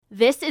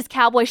This is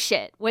Cowboy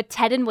Shit with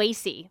Ted and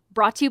Wasey,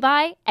 brought to you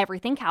by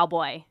Everything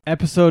Cowboy.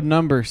 Episode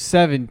number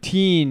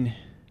 17.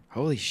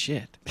 Holy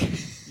shit.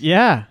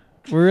 Yeah,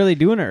 we're really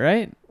doing it,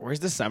 right? Where's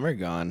the summer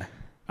gone?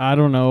 I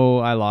don't know.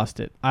 I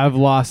lost it. I've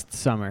lost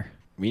summer.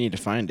 We need to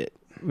find it.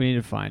 We need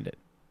to find it.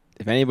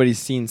 If anybody's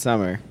seen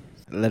summer,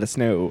 let us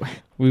know.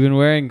 We've been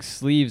wearing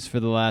sleeves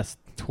for the last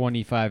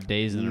 25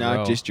 days in a row.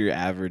 Not just your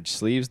average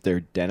sleeves,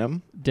 they're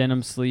denim,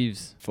 Denim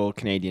sleeves. full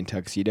Canadian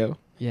tuxedo.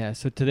 Yeah,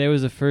 so today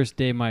was the first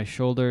day my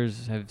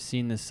shoulders have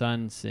seen the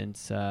sun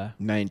since...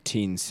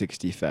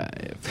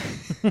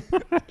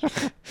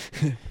 1965.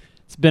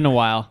 It's been a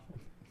while.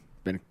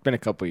 Been a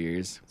couple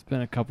years. It's been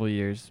a couple of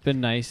years. It's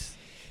been nice.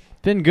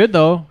 It's been good,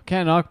 though.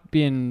 Can't knock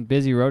being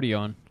busy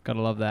rodeoing.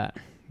 Gotta love that.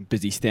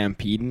 Busy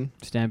stampeding.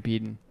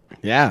 Stampeding.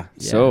 Yeah.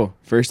 Yeah. So,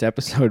 first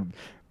episode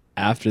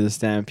after the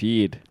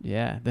stampede.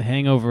 Yeah, the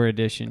hangover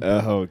edition.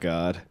 Oh,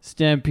 God.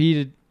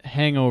 Stampede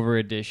hangover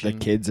edition. The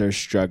kids are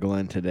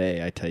struggling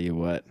today, I tell you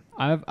what.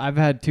 I've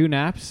had 2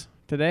 naps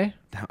today.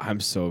 I'm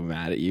so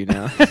mad at you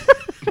now.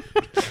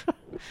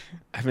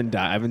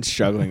 I've been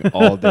struggling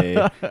all day.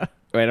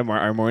 Right,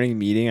 our morning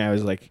meeting, I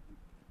was like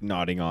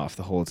nodding off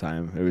the whole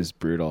time. It was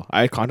brutal.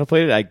 I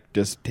contemplated I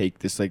just take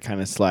this like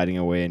kind of sliding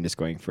away and just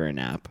going for a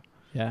nap.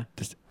 Yeah.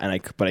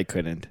 But I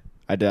couldn't.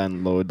 I had to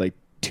unload like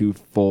 2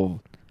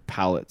 full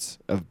pallets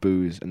of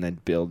booze and then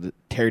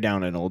tear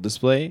down an old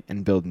display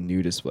and build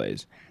new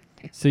displays.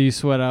 So you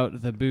sweat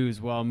out the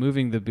booze while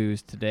moving the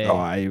booze today. Oh,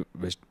 I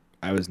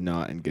was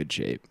not in good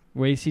shape.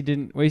 Wasey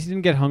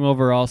didn't get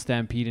hungover all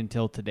Stampede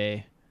until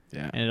today.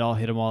 Yeah. And it all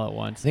hit him all at I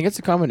once. think it's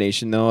a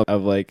combination though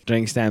of like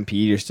during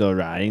Stampede you're still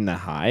riding the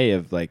high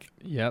of like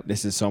Yep.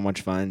 this is so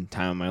much fun,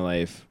 time of my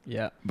life.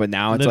 Yeah. But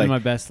now it's Living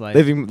like my best life.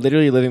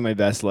 literally living my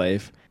best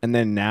life. And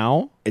then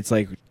now it's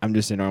like I'm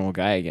just a normal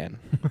guy again.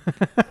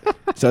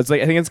 So it's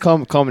like I think it's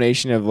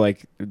culmination of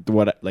like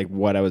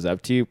what I was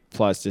up to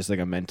plus just like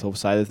a mental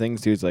side of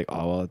things. Dude's like,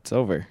 oh well, it's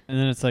over. And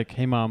then it's like,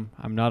 hey mom,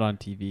 I'm not on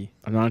TV.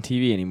 I'm not on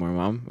TV anymore,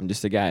 Mom. I'm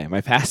just a guy. My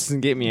past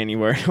doesn't get me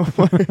anywhere.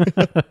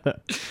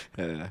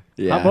 Yeah.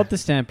 How about the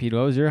Stampede?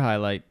 What was your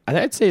highlight?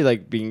 I'd say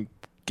like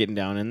getting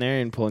down in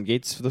there and pulling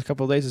gates for those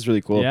couple of days is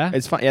really cool. Yeah?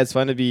 It's fun. Yeah, it's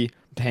fun to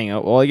hang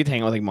out. Well, you get to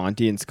hang out with like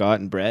Monty and Scott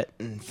and Brett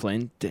and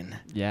Flint and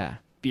Yeah.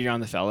 be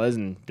around the fellas,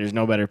 and there's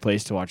no better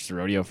place to watch the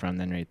rodeo from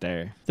than right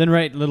there. Then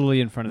right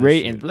literally in front of the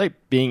Right, chute. and like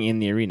being in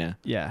the arena.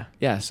 Yeah.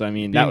 Yeah, so I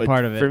mean, Being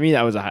part of it. for me,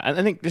 that was I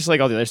think just like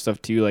all the other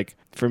stuff too. Like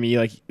for me,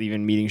 like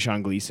even meeting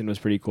Sean Gleason was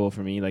pretty cool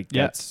for me. Like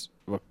Yeah. that's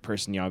what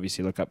person you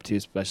obviously look up to,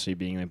 especially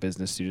being a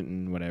business student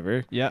and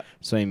whatever. Yeah.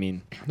 So I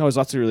mean, no, there's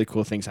lots of really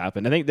cool things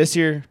happen. I think this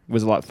year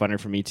was a lot funner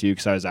for me too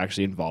because I was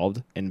actually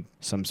involved in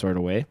some sort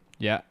of way.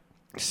 Yeah.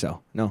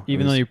 So no,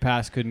 Even though your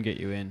past couldn't get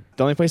you in.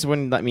 the only place that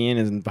wouldn't let me in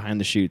is behind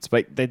the chutes.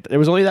 But there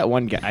was only that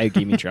one guy who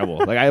gave me trouble.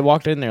 Like I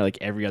walked in there like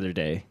every other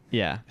day.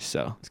 Yeah.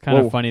 So It's kind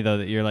of funny though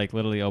that you're like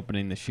literally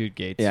opening the chute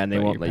gates. Yeah, and they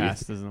but won't your let you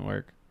pass doesn't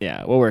work.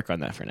 Yeah, we'll work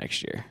on that for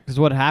next year. Because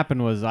what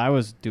happened was I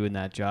was doing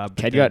that job.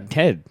 but Ted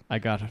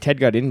then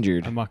got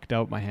injured. I mucked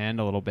out my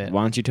hand a little bit.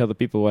 Why don't you tell the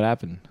people what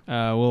happened?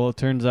 Well, it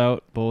turns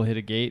out Bull hit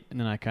a gate, and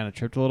then I kind of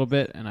tripped a little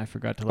bit, and I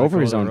forgot to let Over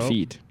go his of the own rope.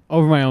 feet.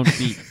 Over my own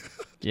feet.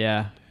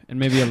 Yeah, and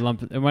maybe a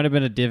lump. It might have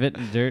been a divot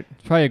in the dirt.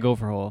 It's probably a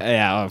gopher hole.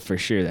 Yeah, for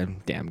sure. Them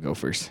damn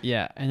gophers.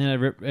 Yeah, and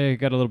then I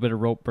got a little bit of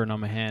rope burn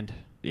on my hand.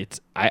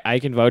 I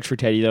can vouch for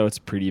Teddy though. It's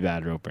pretty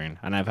bad rope burn,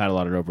 and I've had a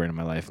lot of rope burn in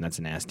my life, and that's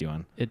a nasty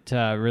one. It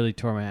really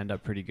tore my hand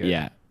up pretty good.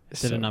 Yeah.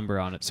 Did a number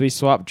on it. So we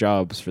swapped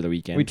jobs for the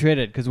weekend. We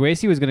traded because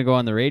Wasey was going to go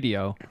on the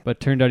radio, but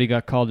turned out he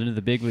got called into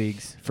the big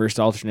leagues. First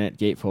alternate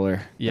gate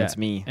puller. Yeah, That's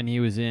me. and he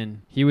was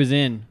in.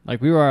 Like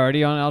we were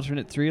already on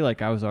alternate 3.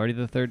 Like I was already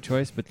the third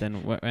choice, but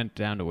then went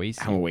down to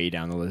Wasey. I'm way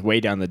down the list,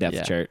 way down the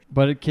depth chart.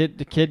 But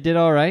the kid did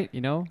all right.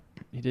 You know,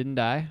 he didn't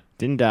die.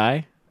 Didn't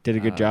die. Did a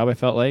good job. I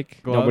felt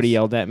like gloves. nobody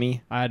yelled at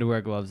me. I had to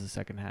wear gloves the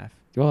second half.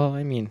 Well,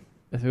 I mean.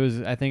 I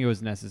think it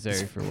was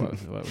necessary for what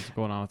was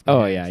going on with my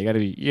Oh hands. yeah, you gotta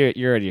be.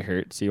 You're already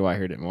hurt. See why I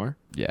hurt it more.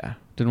 Yeah.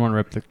 Didn't want to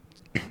rip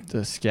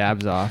the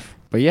scabs off.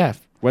 But yeah,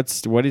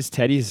 what is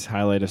Teddy's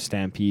highlight of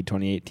Stampede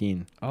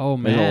 2018? Oh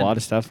man, There's a lot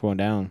of stuff going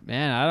down.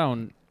 Man,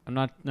 I'm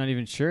not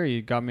even sure.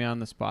 You got me on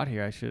the spot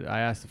here. I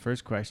asked the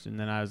first question,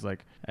 then I was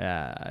like,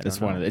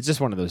 It's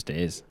just one of those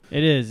days.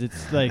 It is.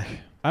 It's like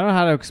I don't know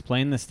how to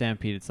explain the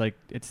Stampede. It's like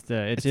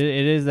it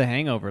is the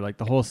hangover. Like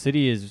the whole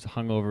city is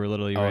hungover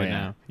literally right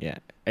now. Yeah.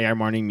 At our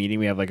morning meeting,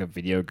 we have like a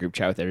video group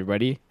chat with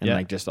everybody, and Yeah.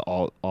 like just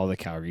all the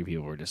Calgary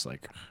people were just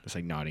like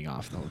nodding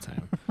off the whole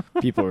time.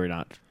 People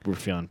were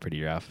feeling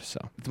pretty rough. So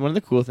one of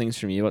the cool things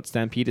for me about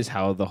Stampede is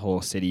how the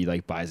whole city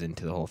like buys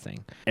into the whole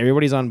thing.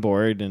 Everybody's on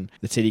board, and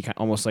the city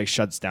almost like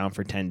shuts down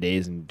for 10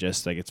 days, and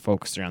just like it's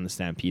focused around the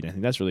Stampede. I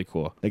think that's really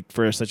cool. Like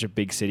for such a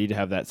big city to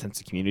have that sense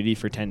of community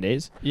for 10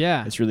 days,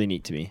 Yeah. it's really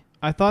neat to me.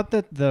 I thought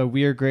that the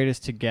 "We Are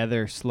Greatest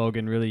Together"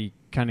 slogan really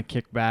kind of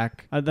kicked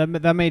back.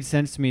 That made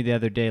sense to me the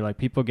other day. Like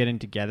people getting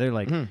together.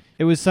 Like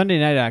it was Sunday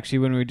night actually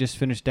when we just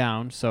finished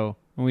down. So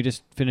when we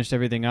just finished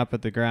everything up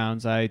at the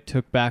grounds, I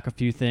took back a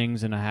few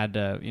things and I had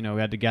to, we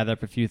had to gather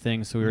up a few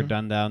things. So we were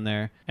done down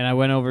there. And I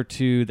went over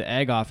to the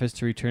ag office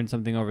to return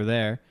something over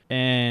there.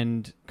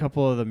 and a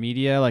couple of the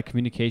media, like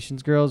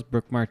communications girls,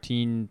 Brooke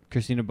Martine,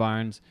 Christina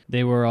Barnes,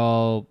 they were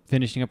all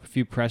finishing up a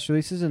few press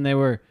releases, and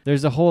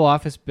there's a whole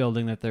office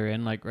building that they're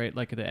in, like right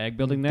like the Ag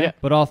building there. Yeah.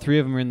 But all three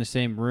of them are in the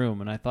same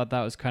room, and I thought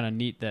that was kind of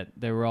neat that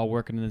they were all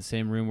working in the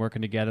same room,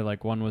 working together.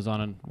 Like one was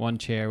on one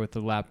chair with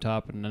the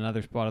laptop, and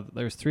another spot.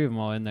 There's three of them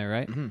all in there,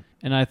 right? Mm-hmm.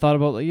 And I thought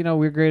about,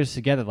 we're greatest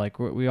together. Like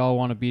we all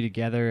want to be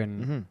together,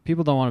 and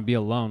people don't want to be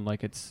alone.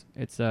 Like it's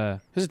there's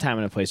a time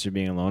and a place for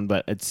being alone,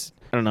 but it's,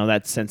 I don't know,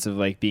 that sense of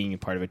like being a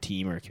part of a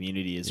team or a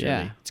community is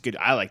really, it's good.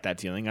 I like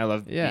that feeling. I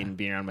love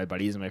being around my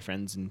buddies and my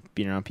friends and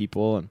being around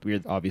people, and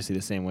we're obviously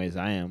the same way as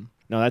I am.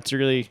 No, it's a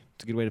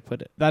good way to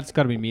put it. That's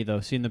got to be me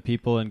though, seeing the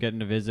people and getting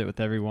to visit with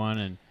everyone.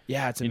 And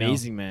yeah, it's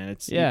amazing, man.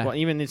 It's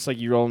even it's like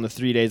you roll in the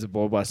 3 days of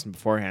bowl busting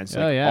beforehand.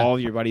 So all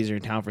of your buddies are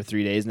in town for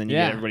 3 days, and then you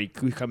get everybody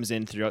who comes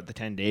in throughout the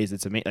 10 days.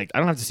 It's amazing. Like I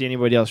don't have to see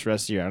anybody else for the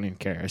rest of the year. I don't even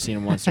care. I've seen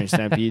them once during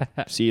Stampede.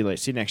 See you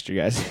next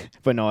year, guys.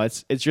 But no,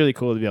 it's really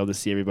cool to be able to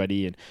see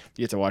everybody, and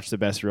you get to watch the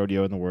best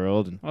rodeo in the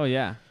world. And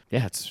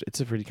it's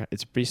a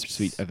pretty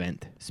sweet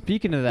event.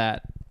 Speaking of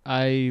that,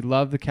 I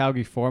love the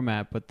Calgary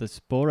format, but the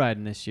bull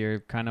riding this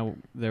year,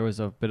 there was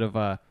a bit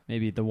of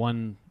maybe the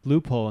one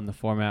loophole in the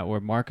format where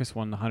Marcus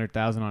won the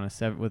 100,000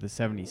 with a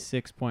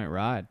 76-point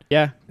ride.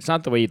 Yeah, it's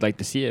not the way you'd like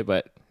to see it,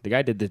 but the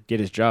guy did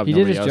his job. He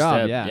did his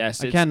job. Yeah,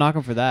 yes, I can't knock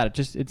him for that.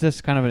 It's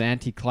just kind of an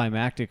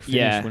anticlimactic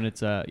finish when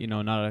it's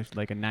not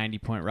like a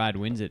 90-point ride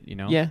wins it.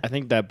 Yeah, I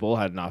think that bull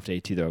had an off day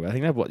too, though. I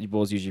think that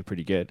bull's usually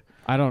pretty good.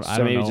 I don't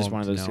maybe know. Just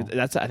one of those.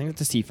 I think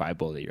that's a C5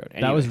 bull that you rode.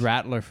 Anyways. That was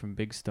Rattler from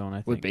Big Stone,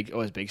 I think.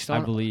 Was Big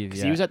Stone? I believe.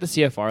 Yeah. He was at the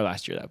CFR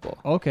last year. That bull.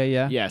 Okay.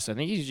 Yeah. Yeah. So I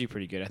think he's usually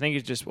pretty good. I think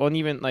it's just and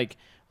even like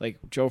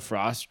Joe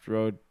Frost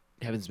rode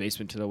Heaven's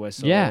Basement to the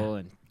whistle. Yeah.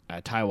 And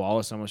Ty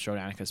Wallace almost rode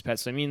Annika's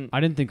Pets. So, I mean, I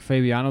didn't think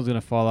Fabiano was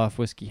gonna fall off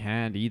Whiskey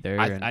Hand either.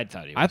 I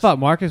thought he was. I thought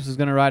Marcus was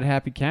gonna ride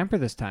Happy Camper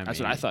this time. That's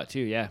what I thought too.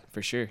 Yeah,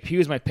 for sure. He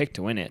was my pick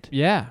to win it.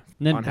 Yeah.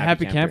 And then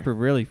Happy Camper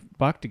really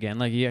bucked again.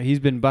 Like he's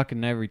been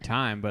bucking every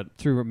time, but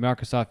threw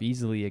Marcus off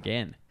easily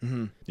again.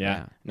 Mm-hmm.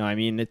 Yeah. No, I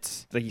mean,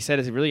 it's like you said,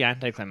 it's really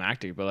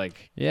anticlimactic, but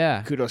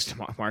kudos to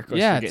Marcos for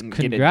getting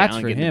it down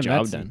and getting the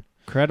job done.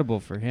 Incredible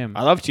for him.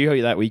 I love too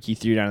how that week he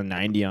threw down a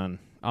 90 on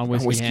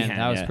Whiskey Hand.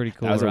 That was pretty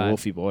cool. That was a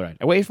Wolfie bull ride.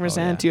 Away from his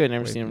hand too. I'd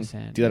never seen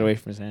him do that away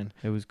from his hand.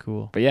 It was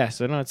cool. But yeah,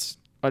 so no, it's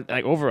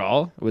like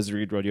overall it was a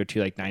Reed Rodeo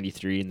too, like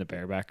 93 in the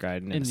bareback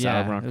riding and the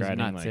saddle bronc riding.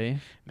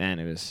 Nuts, man,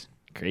 it was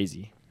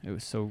crazy. It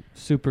was so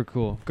super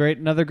cool.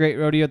 Another great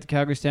rodeo at the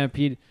Calgary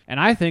Stampede. And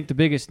I think the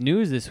biggest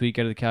news this week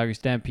out of the Calgary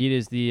Stampede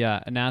is the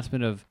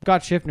announcement of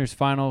Scott Schiffner's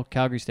final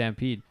Calgary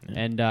Stampede. Yeah.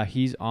 And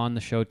he's on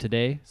the show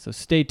today. So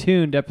stay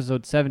tuned.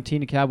 Episode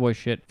 17 of Cowboy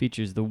Shit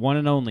features the one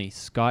and only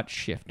Scott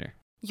Schiffner.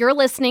 You're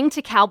listening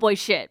to Cowboy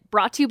Shit,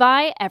 brought to you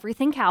by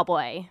Everything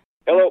Cowboy.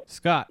 Hello.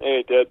 Scott.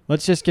 Hey, Ted.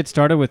 Let's just get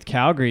started with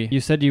Calgary. You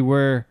said you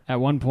were, at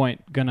one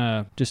point, going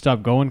to just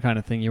stop going kind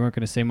of thing. You weren't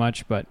going to say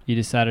much, but you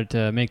decided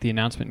to make the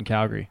announcement in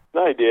Calgary.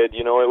 I did.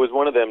 It was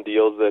one of them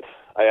deals that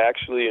I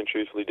actually and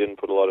truthfully didn't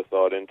put a lot of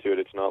thought into it.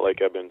 It's not like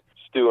I've been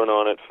stewing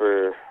on it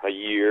for a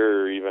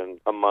year or even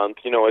a month.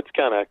 It's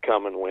kind of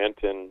come and went.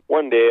 And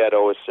one day I'd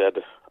always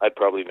said I'd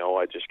probably know.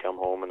 I'd just come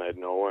home and I'd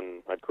know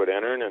and I'd quit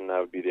entering and that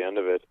would be the end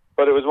of it.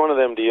 But it was one of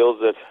them deals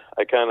that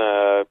I kind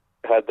of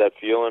had that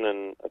feeling,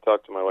 and I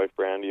talked to my wife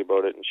Brandy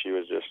about it, and she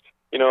was just,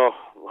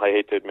 I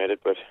hate to admit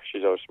it, but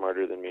she's always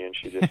smarter than me, and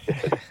she just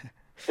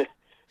said,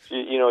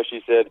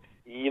 she said,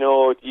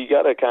 you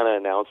got to kind of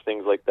announce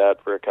things like that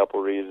for a couple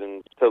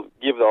reasons to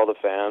give all the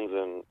fans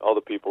and all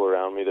the people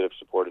around me that have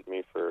supported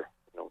me for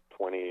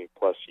 20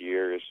 plus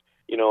years,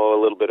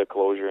 a little bit of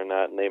closure in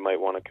that, and they might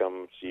want to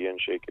come see you and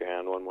shake your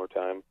hand one more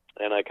time.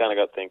 And I kind of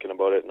got thinking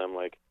about it, and I'm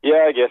like,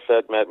 yeah, I guess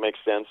that makes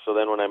sense. So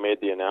then when I made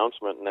the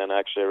announcement, and then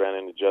actually I ran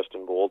into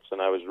Justin Bolts, and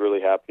I was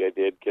really happy I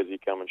did because he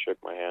come and shook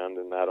my hand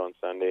and that on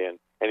Sunday. And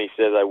he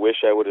says, I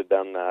wish I would have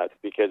done that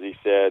because he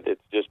said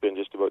it's been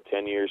about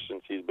 10 years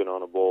since he's been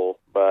on a bull.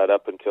 But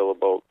up until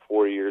about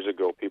 4 years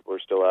ago, people are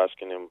still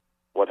asking him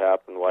what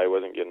happened, why he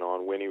wasn't getting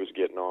on, when he was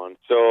getting on.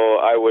 So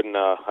I wouldn't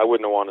have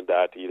wanted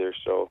that either.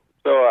 So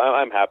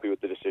I'm happy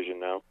with the decision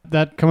now.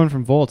 That coming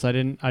from Volts, I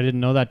didn't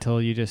know that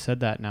till you just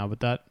said that now, but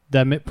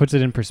that puts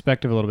it in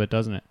perspective a little bit,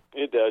 doesn't it?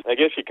 It does. I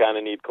guess you kind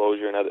of need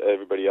closure, and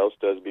everybody else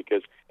does,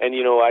 because, and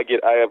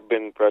I have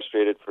been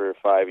frustrated for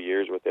 5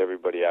 years with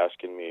everybody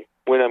asking me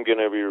when I'm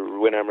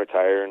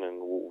retiring,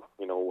 and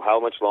how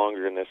much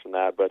longer and this and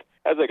that. But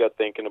as I got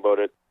thinking about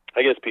it,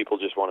 I guess people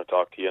just want to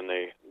talk to you, and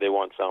they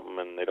want something,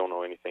 and they don't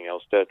know anything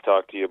else to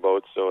talk to you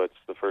about. So it's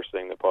the first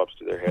thing that pops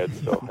to their head.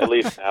 So at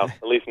least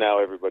now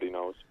everybody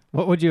knows.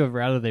 What would you have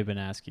rather they've been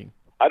asking?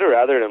 I'd have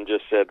rather them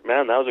just said,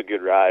 man, that was a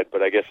good ride.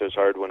 But I guess it was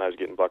hard when I was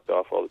getting bucked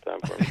off all the time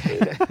for them to say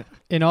that.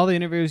 In all the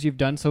interviews you've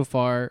done so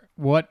far,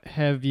 what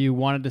have you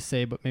wanted to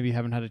say but maybe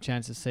haven't had a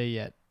chance to say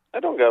yet? I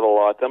don't got a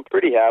lot. I'm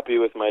pretty happy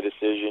with my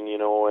decision,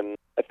 and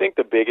I think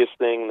the biggest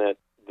thing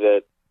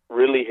that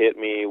really hit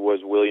me was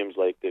Williams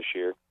Lake this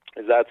year.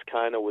 That's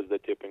kind of was the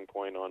tipping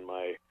point on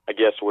I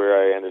guess where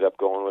I ended up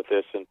going with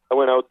this. And I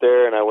went out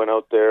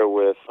there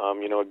with,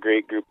 a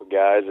great group of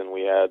guys, and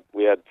we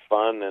had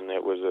fun, and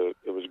it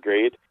was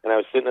great. And And I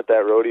was sitting at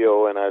that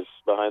rodeo, and I was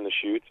behind the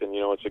chutes, and,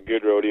 it's a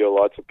good rodeo,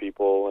 lots of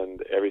people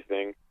and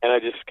everything. And I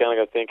just kind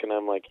of got thinking,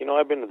 I'm like,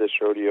 I've been to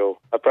this rodeo.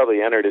 I've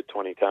probably entered it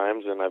 20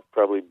 times, and I've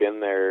probably been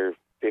there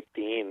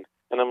 15.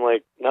 And I'm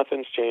like,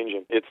 nothing's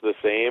changing. It's the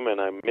same,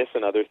 and I'm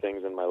missing other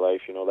things in my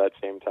life. That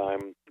same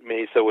time,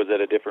 Mesa was at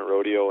a different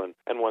rodeo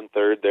and won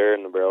third there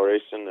in the barrel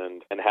racing,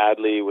 and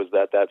Hadley was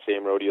at that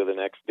same rodeo the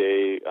next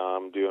day,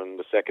 doing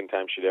the second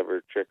time she'd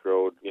ever trick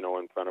rode,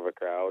 in front of a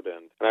crowd,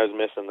 and I was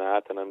missing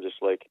that, and I'm just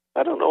like,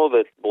 I don't know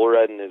that bull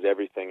riding is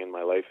everything in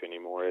my life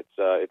anymore.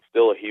 It's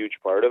still a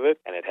huge part of it,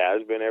 and it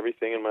has been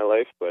everything in my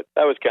life, but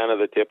that was kind of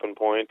the tipping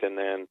point, and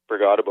then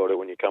forgot about it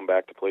when you come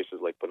back to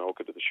places like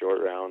Ponoka to the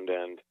short round,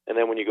 and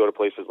then when you go to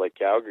places like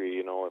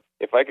Calgary,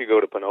 if I could go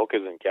to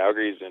Ponokas and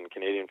Calgary's and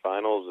Canadian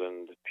finals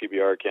and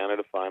PBR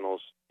Canada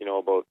finals,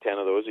 about 10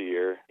 of those a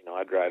year,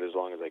 I'd ride as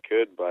long as I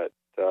could, but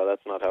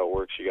that's not how it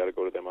works. You got to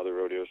go to them other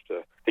rodeos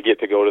to get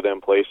to go to them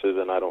places,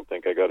 and I don't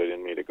think I got it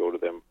in me to go to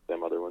them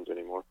other ones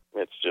anymore.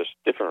 It's just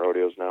different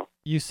rodeos now.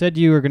 You said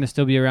you were going to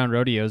still be around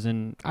rodeos,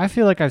 and I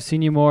feel like I've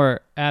seen you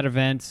more at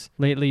events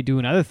lately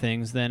doing other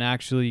things than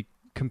actually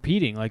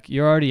competing. Like,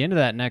 you're already into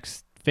that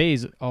next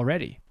phase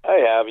already. I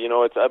have.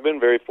 I've been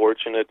very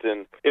fortunate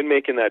in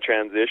making that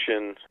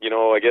transition.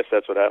 I guess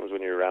that's what happens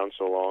when you're around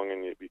so long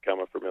and you become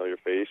a familiar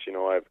face.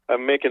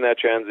 I'm making that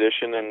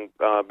transition, and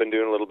I've been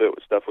doing a little bit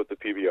with stuff with the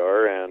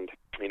PBR, and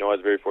I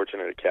was very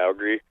fortunate at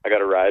Calgary. I got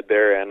to ride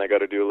there, and I got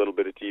to do a little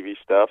bit of TV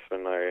stuff,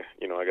 and I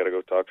got to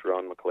go talk to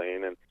Ron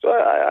McLean, and so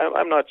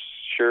I'm not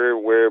sure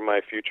where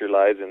my future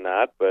lies in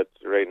that, but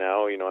right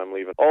now, I'm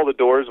leaving all the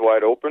doors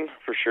wide open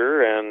for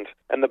sure, and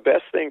the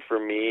best thing for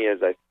me is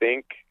I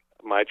think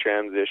my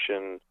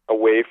transition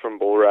away from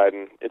bull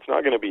riding, it's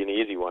not going to be an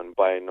easy one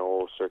by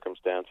no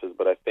circumstances,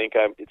 but I think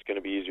it's going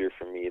to be easier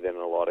for me than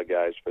a lot of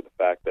guys for the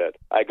fact that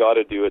I got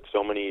to do it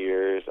so many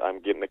years.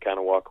 I'm getting to kind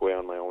of walk away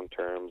on my own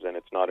terms, and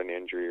it's not an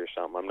injury or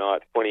something. I'm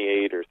not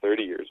 28 or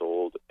 30 years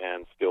old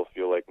and still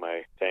feel like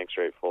my tank's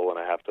right full and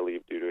I have to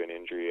leave due to an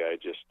injury. I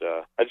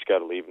just got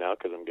to leave now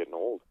because I'm getting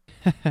old.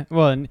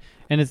 Well, and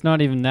it's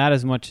not even that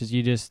as much as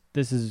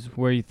this is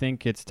where you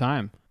think it's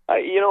time.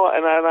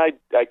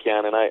 I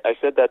can, and I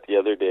said that the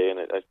other day, and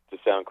to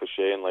sound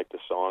cliche and like the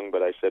song,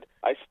 but I said,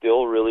 I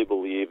still really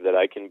believe that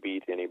I can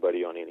beat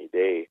anybody on any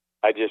day.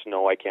 I just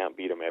know I can't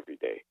beat them every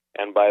day.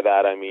 And by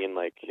that, I mean,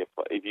 like,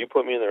 if you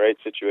put me in the right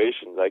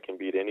situations, I can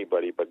beat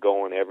anybody, but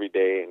going every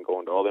day and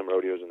going to all them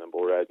rodeos and them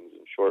bull ridings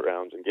and short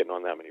rounds and getting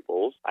on that many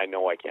bulls, I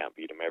know I can't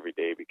beat them every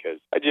day because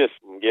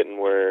I'm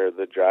getting where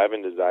the drive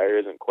and desire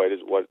isn't quite as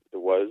what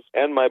it was.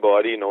 And my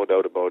body, no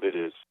doubt about it,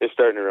 is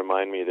starting to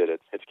remind me that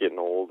it's getting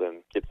old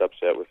and gets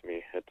upset with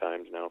me at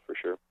times now, for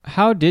sure.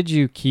 How did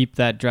you keep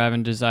that drive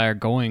and desire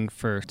going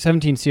for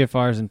 17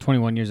 CFRs and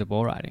 21 years of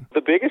bull riding?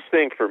 The biggest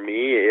thing for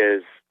me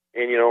is,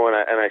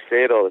 and I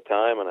say it all the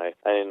time,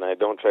 and I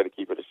don't try to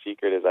keep it a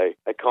secret, is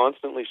I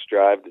constantly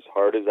strived as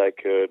hard as I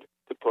could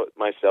to put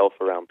myself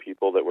around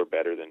people that were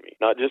better than me.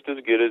 Not just as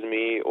good as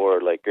me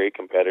or like great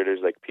competitors,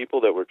 like people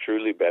that were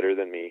truly better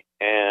than me.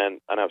 And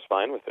I was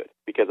fine with it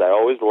because I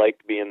always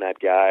liked being that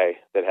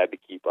guy that had to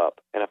keep up.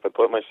 And if I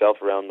put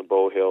myself around the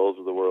Bo Hills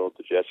of the world,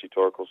 the Jesse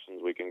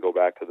Torkelsons, we can go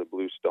back to the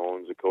Blue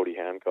Stones, the Cody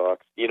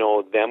Hancocks,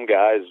 them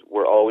guys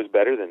were always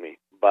better than me.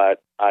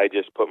 But I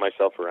just put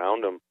myself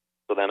around them.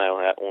 So then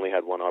I only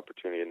had one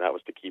opportunity, and that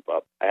was to keep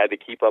up. I had to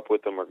keep up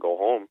with them or go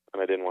home,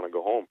 and I didn't want to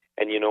go home.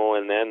 And,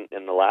 and then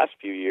in the last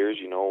few years,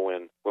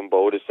 when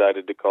Bo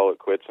decided to call it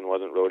quits and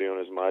wasn't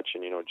rodeoing as much,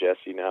 and,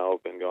 Jesse now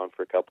been gone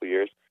for a couple of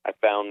years, I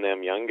found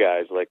them young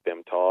guys like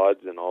them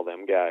Todds and all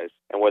them guys.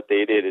 And what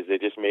they did is they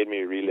just made me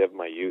relive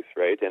my youth,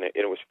 right? And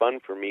it was fun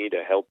for me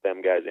to help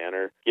them guys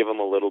enter, give them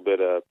a little bit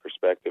of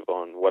perspective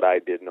on what I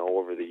did know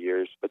over the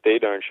years. But they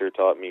darn sure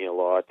taught me a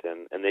lot,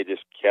 and they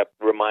just kept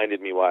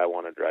reminded me why I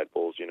wanted to ride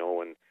bulls,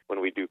 when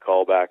we do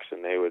callbacks,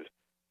 and they would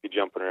be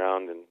jumping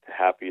around and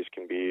happy as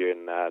can be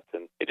and that.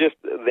 And it just,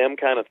 them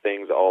kind of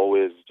things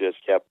always just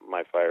kept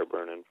my fire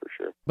burning for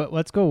sure. But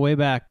let's go way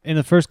back. In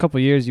the first couple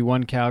of years, you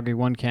won Calgary,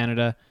 won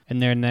Canada,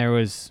 and then there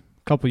was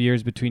a couple of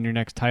years between your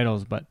next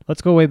titles. But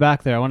let's go way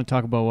back there. I want to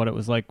talk about what it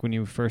was like when you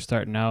were first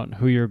starting out and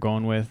who you were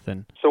going with.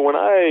 And so when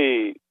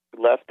I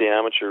left the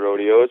amateur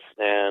rodeos,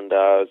 and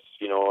I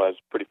was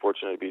pretty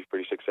fortunate to be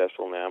pretty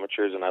successful in the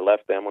amateurs, and I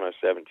left them when I was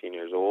 17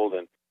 years old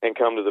and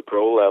come to the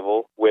pro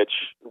level, which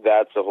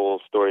that's a whole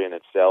story in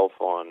itself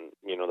on,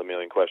 the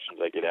million questions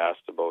I get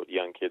asked about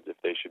young kids if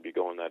they should be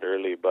going that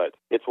early. But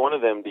it's one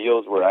of them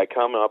deals where I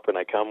come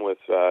with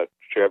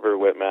Trevor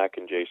Whitmack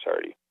and Jace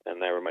Hardy.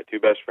 And they were my two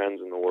best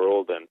friends in the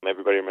world, and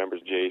everybody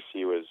remembers Jace.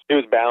 He was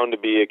bound to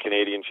be a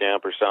Canadian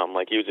champ or something.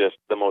 Like, he was just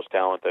the most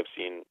talent I've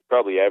seen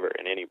probably ever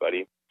in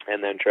anybody.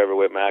 And then Trevor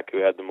Whitmack,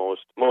 who had the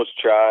most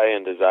try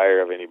and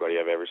desire of anybody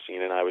I've ever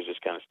seen, and I was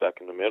just kind of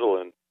stuck in the middle.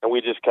 And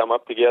we just come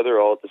up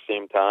together all at the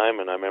same time.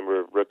 And I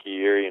remember rookie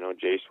year,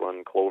 Jace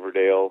won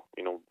Cloverdale,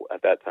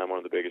 at that time one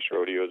of the biggest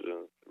rodeos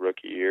in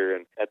rookie year.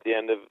 And at the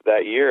end of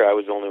that year, I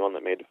was the only one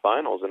that made the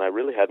finals, and I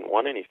really hadn't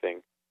won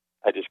anything.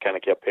 I just kind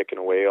of kept picking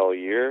away all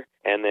year.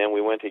 And then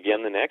we went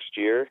again the next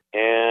year,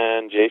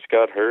 and Jace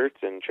got hurt,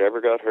 and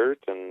Trevor got hurt,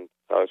 and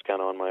I was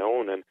kind of on my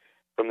own. And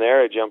from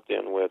there, I jumped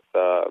in with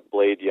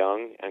Blade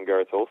Young and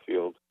Garth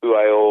Oldfield, who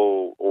I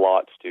owe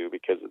lots to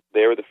because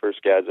they were the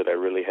first guys that I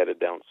really headed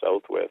down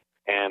south with.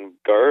 And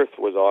Garth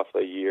was off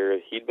a year.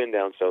 He'd been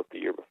down south the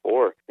year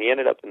before. He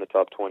ended up in the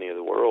top 20 of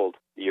the world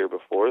the year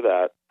before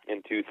that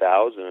in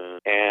 2000.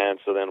 And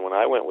so then when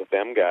I went with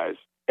them guys,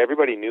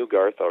 everybody knew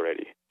Garth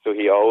already. So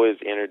he always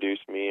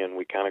introduced me, and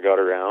we kind of got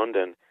around.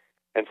 And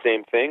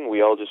same thing,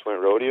 we all just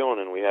went rodeoing,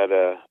 and we had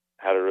a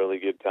really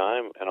good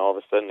time. And all of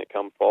a sudden, it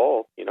come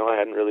fall, I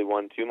hadn't really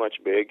won too much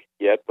big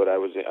yet, but I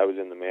was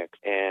in the mix.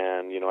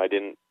 And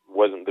I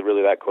wasn't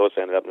really that close.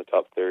 I ended up in the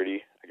top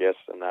 30, I guess,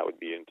 and that would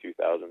be in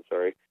 2000.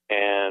 Sorry.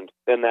 And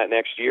then that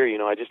next year,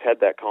 I just had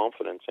that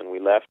confidence, and we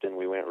left and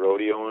we went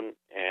rodeoing,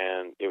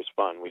 and it was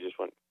fun. We just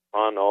went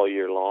on all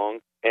year long.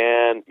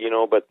 And,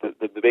 but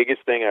the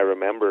biggest thing I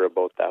remember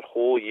about that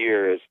whole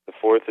year is the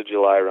 4th of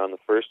July run, the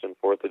 1st and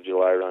 4th of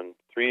July run.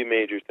 Three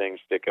major things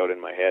stick out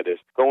in my head is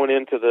going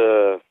into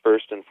the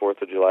 1st and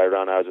 4th of July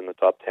run, I was in the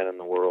top 10 in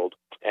the world.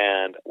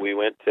 And we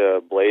went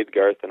to Blade,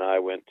 Garth, and I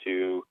went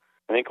to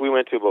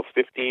about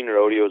 15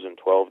 rodeos in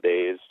 12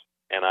 days.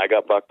 And I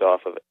got bucked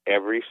off of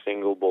every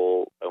single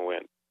bull I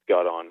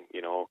got on,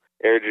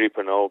 Airdrie,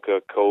 Ponoka,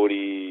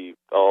 Cody,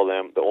 all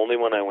them. The only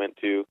one I went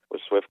to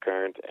was Swift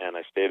Current, and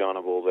I stayed on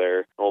a bull there.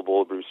 An old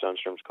bull, Bruce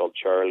Sundstrom's called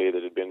Charlie,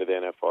 that had been to the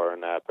NFR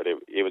and that, but it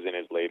was in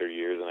his later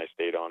years, and I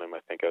stayed on him.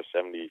 I think I was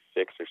 76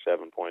 or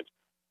 7 points,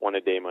 won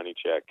a day money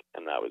check,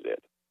 and that was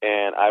it.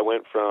 And I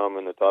went from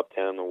in the top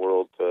 10 in the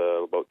world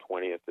to about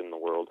 20th in the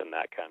world in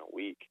that kind of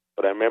week.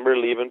 But I remember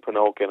leaving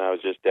Ponoka, and I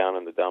was just down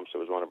in the dumps. It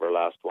was one of our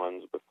last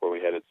ones before we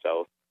headed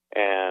south.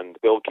 And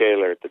Bill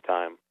Kaler at the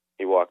time,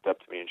 he walked up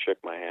to me and shook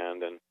my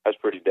hand, and I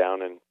was pretty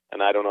down. And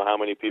I don't know how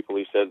many people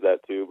he said that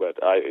to, but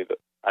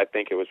I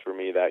think it was for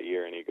me that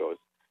year. And he goes,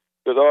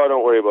 "Oh,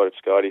 don't worry about it,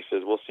 Scott." He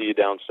says, "We'll see you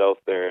down south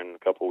there in a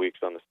couple of weeks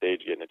on the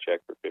stage getting a check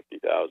for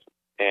 $50,000.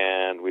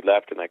 And we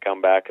left, and I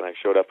come back, and I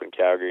showed up in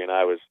Calgary, and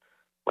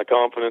my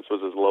confidence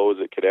was as low as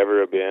it could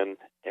ever have been,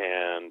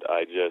 and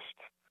I just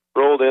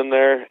rolled in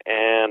there,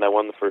 and I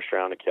won the first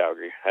round at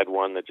Calgary. I had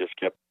one that just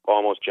kept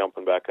almost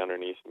jumping back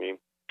underneath me.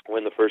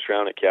 Win the first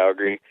round at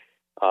Calgary.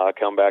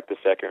 Come back the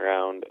second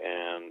round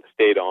and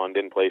stayed on.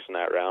 Didn't place in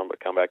that round, but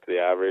come back to the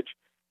average.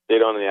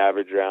 Stayed on in the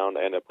average round.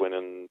 I ended up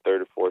winning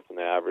third or fourth in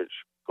the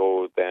average.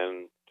 Go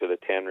then to the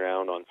 10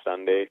 round on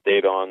Sunday.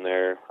 Stayed on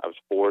there. I was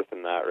fourth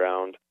in that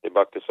round. They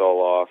bucked us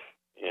all off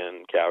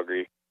in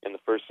Calgary in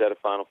the first set of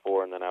Final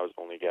Four, and then I was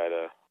the only guy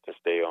to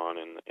stay on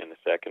in the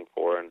second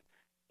four and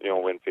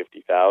win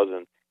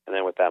 $50,000. And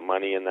then with that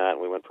money in that,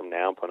 we went from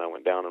Nampa, and I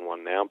went down and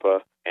won Nampa,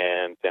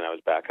 and then I was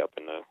back up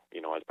in the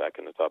I was back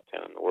in the top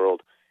 10 in the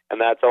world. And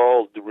that's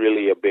all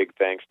really a big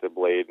thanks to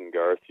Blade and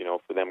Garth,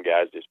 for them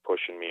guys just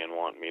pushing me and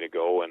wanting me to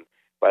go. And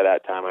by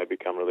that time, I'd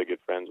become really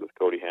good friends with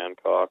Cody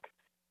Hancock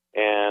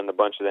and a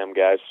bunch of them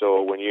guys.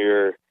 So when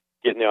you're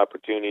getting the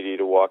opportunity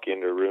to walk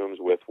into rooms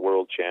with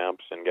world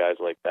champs and guys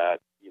like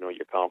that,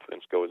 your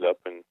confidence goes up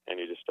and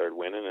you just start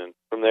winning. And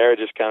from there, it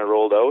just kind of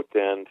rolled out.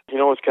 And, it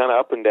was kind of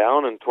up and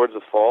down. And towards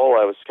the fall,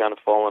 I was kind of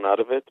falling out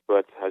of it,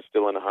 but I was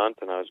still in the hunt,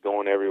 and I was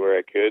going everywhere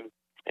I could.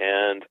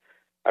 And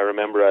I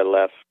remember I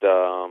left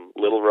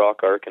Little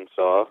Rock,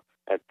 Arkansas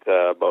at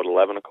about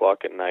 11 o'clock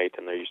at night,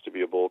 and there used to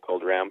be a bull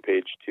called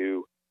Rampage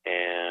 2,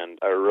 and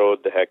I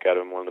rode the heck out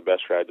of him, one of the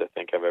best rides I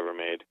think I've ever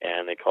made.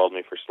 And they called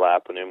me for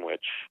slapping him,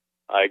 which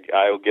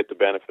I'll get the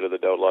benefit of the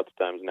doubt lots of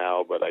times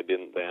now, but I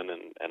didn't then,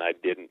 and I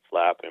didn't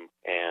slap him,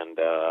 and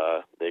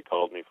they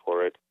called me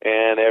for it.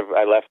 And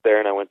I left there,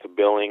 and I went to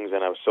Billings,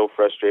 and I was so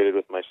frustrated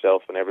with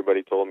myself, and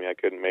everybody told me I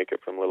couldn't make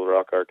it from Little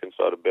Rock,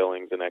 Arkansas to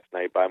Billings the next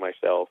night by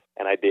myself,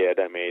 and I did.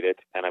 I made it,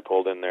 and I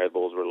pulled in there. The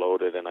bulls were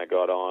loaded, and I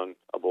got on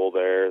a bull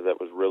there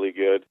that was really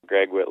good.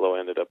 Greg Whitlow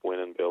ended up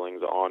winning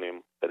Billings on him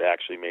that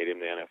actually made him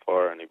the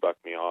NFR, and he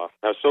bucked me off.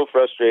 I was so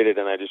frustrated,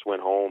 and I just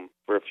went home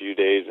for a few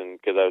days,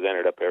 and because I was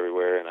ended up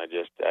everywhere, and I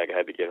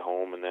had to get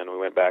home. And then we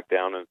went back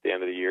down at the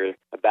end of the year.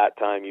 At that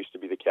time used to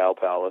be the Cal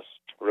Palace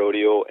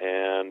Rodeo,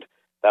 and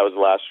that was the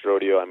last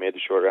rodeo. I made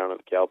the short round at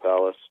the Cal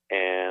Palace,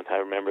 and I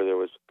remember there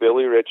was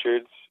Billy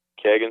Richards,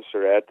 Kegan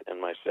Surrett, and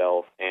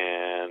myself,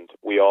 and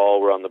we all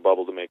were on the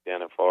bubble to make the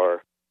NFR.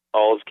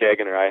 All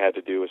Kegan or I had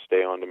to do was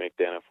stay on to make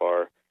the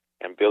NFR,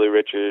 and Billy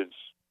Richards,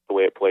 the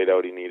way it played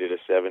out, he needed a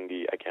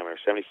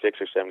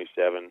 76 or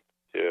 77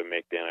 to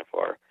make the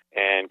NFR.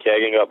 And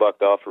Kegan got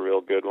bucked off a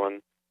real good one.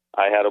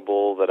 I had a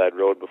bull that I'd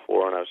rode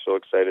before, and I was so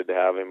excited to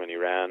have him, and he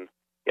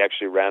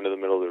actually ran to the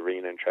middle of the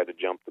arena and tried to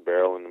jump the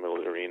barrel in the middle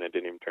of the arena,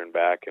 didn't even turn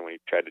back, and when he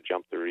tried to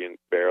jump the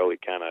barrel,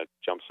 he kind of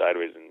jumped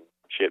sideways and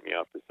shit me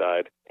off the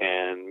side.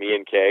 And me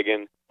and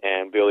Kegan,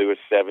 and Billy was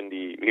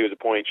 70, he was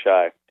a point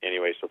shy.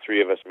 Anyway, so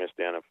three of us missed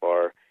the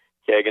NFR.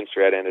 Kegan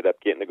Surrett ended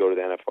up getting to go to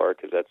the NFR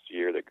because that's the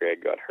year that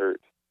Greg got hurt.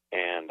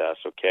 And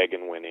so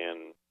Kegan went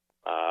in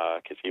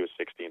because he was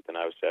 16th and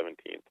I was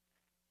 17th.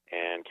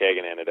 And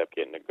Kegan ended up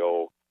getting to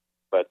go.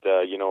 But,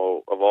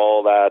 of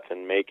all that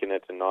and making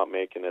it and not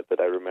making it, that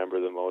I remember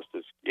the most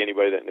is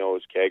anybody that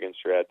knows Kagan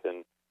Surratt,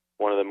 and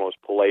one of the most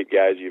polite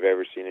guys you've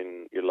ever seen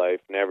in your life,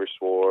 never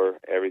swore,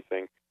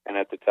 everything. And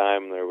at the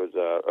time, there was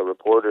a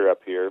reporter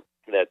up here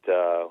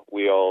that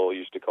we all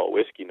used to call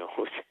Whiskey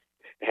Nose,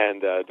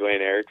 and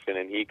Dwayne Erickson,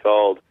 and he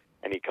called,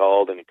 and he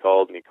called, and he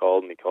called, and he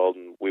called, and he called,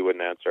 and we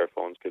wouldn't answer our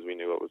phones because we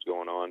knew what was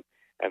going on.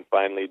 And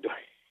finally,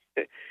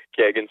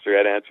 Kagan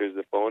Surratt answers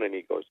the phone, and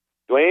he goes,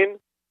 "Dwayne,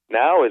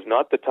 now is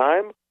not the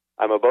time.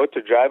 I'm about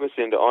to drive us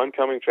into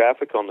oncoming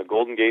traffic on the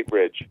Golden Gate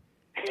Bridge."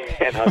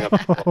 And hung up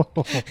the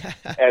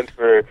phone. And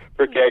for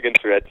Kagan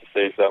Surratt to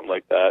say something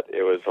like that,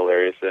 it was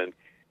hilarious. And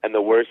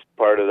the worst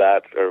part of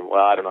that, or,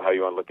 well, I don't know how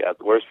you want to look at it,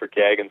 the worst for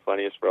Kagan,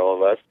 funniest for all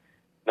of us,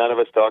 none of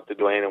us talked to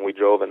Dwayne, and we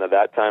drove. And at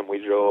that time,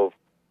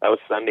 that was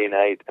Sunday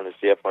night, and the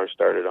CFR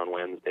started on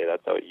Wednesday.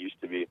 That's how it used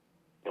to be.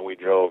 And we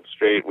drove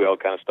straight. We all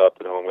kind of stopped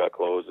at home, got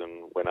clothes,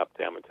 and went up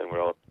to Edmonton. We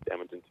were all up to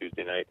Edmonton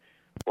Tuesday night.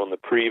 Well, in the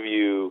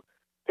preview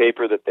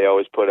paper that they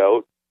always put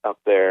out up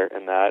there,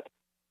 and that,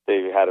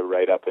 they had a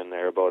write-up in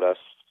there about us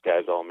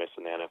guys all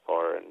missing the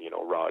NFR, and,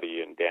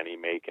 Roddy and Danny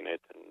making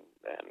it,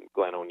 and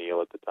Glenn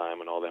O'Neill at the time,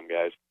 and all them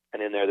guys.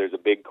 And in there's a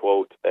big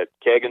quote that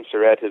Kagan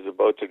Surratt is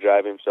about to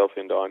drive himself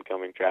into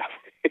oncoming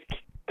traffic.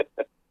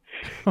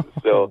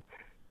 So,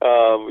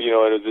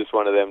 it was just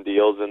one of them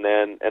deals. And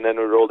then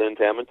we rolled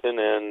into Edmonton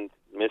and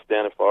missed the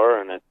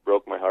NFR, and it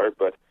broke my heart,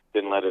 but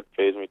didn't let it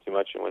faze me too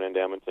much, and went into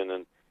Edmonton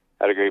and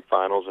had a great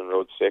finals and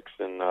rode 6,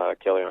 and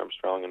Kelly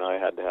Armstrong and I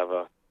had to have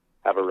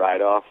a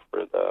ride-off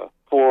for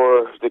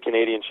the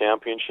Canadian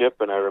Championship,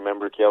 and I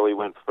remember Kelly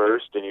went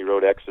first, and he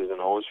rode X's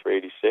and O's for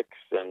 86,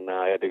 and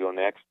I had to go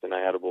next, and I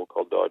had a bull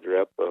called Dodge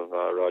Rep of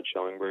Rod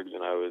Schellingberg's,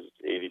 and I was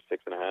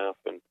 86 and a half,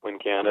 and win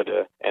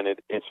Canada. And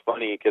it's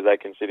funny because I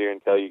can sit here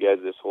and tell you guys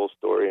this whole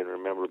story and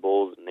remember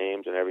bulls and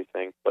names and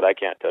everything, but I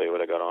can't tell you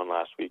what I got on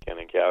last weekend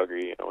in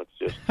Calgary. It's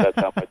just that's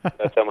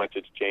how much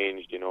it's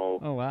changed.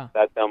 Oh wow.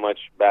 That's how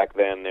much back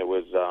then it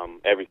was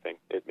everything.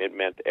 It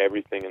meant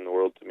everything in the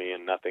world to me,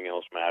 and nothing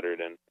else mattered.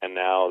 And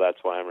now that's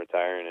why I'm retiring.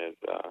 Is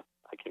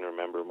I can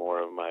remember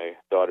more of my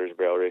daughter's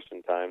barrel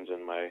racing times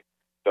and my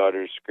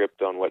daughter's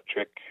script on what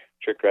trick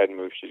riding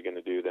move she's going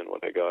to do than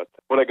what I got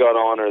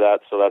on her.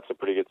 So that's a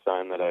pretty good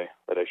sign that I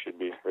should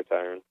be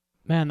retiring.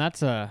 Man,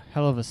 that's a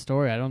hell of a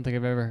story. I don't think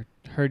I've ever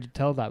heard you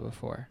tell that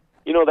before.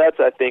 That's,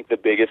 I think, the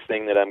biggest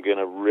thing that I'm going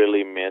to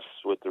really miss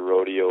with the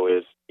rodeo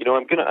is,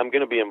 I'm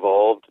going to be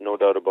involved, no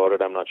doubt about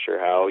it. I'm not sure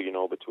how,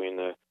 between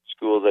the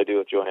schools I do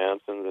with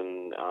Johansson's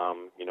and,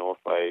 if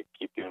I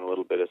keep doing a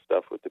little bit of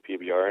stuff with the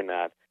PBR and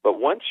that. But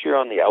once you're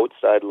on the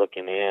outside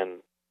looking in,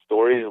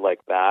 stories like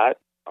that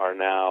are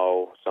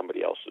now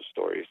somebody else's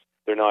stories.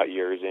 They're not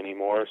yours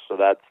anymore. So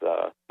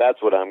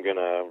that's what I'm going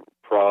to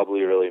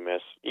probably really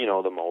miss,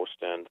 the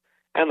most.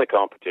 And the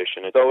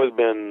competition. It's always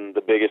been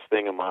the biggest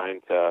thing of mine.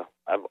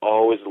 I've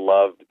always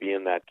loved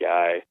being that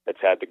guy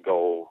that's had to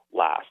go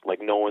last,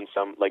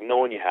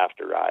 knowing you have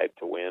to ride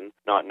to win,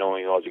 not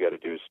knowing all you got to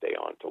do is stay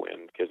on to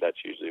win, because that's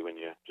usually when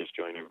you just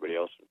join everybody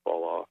else and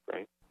fall off,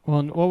 right? Well,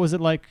 and what was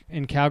it like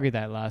in Calgary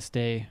that last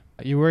day?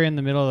 You were in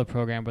the middle of the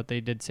program, but they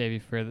did save you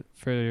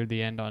for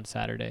the end on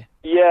Saturday.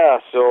 Yeah,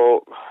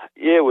 so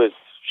it was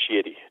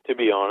shitty, to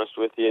be honest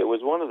with you. It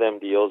was one of them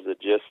deals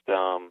that just,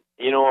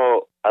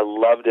 I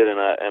loved it, and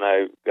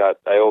I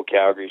owe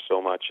Calgary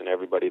so much and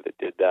everybody that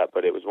did that,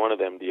 but it was one of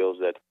them deals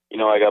that,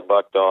 I got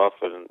bucked off,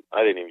 and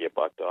I didn't even get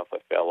bucked off. I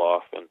fell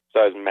off, and so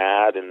I was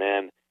mad. And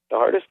then the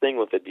hardest thing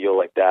with a deal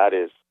like that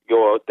is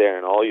go out there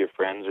and all your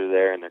friends are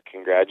there and they're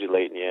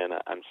congratulating you, and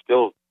I'm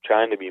still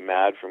trying to be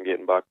mad from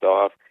getting bucked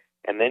off,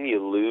 and then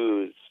you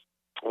lose.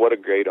 What a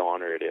great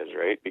honor it is,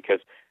 right? Because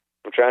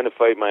I'm trying to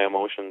fight my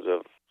emotions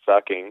of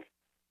sucking,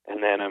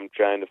 and then I'm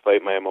trying to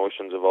fight my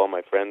emotions of all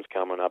my friends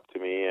coming up to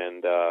me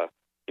and,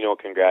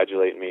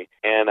 congratulating me.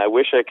 And I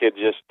wish I could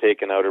just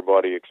take an outer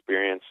body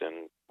experience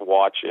and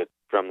watch it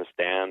from the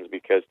stands,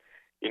 because,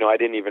 I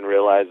didn't even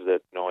realize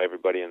that,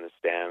 everybody in the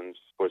stands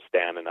was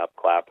standing up,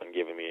 clapping,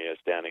 giving me a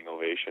standing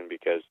ovation,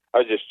 because I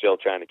was just still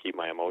trying to keep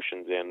my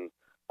emotions in,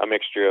 a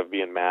mixture of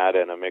being mad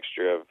and a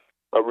mixture of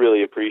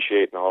really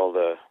appreciating all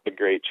the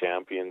great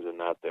champions and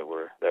that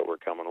were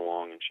coming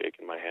along and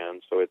shaking my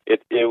hand. So it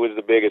was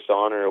the biggest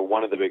honor,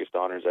 one of the biggest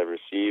honors I've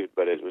received,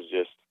 but it was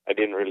just, I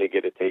didn't really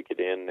get to take it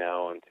in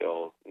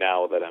until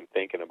now that I'm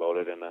thinking about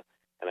it, and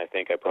I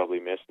think I probably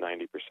missed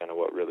 90% of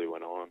what really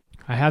went on.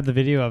 I have the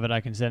video of it.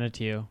 I can send it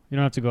to you. You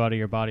don't have to go out of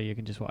your body. You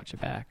can just watch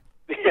it back.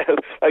 Yeah,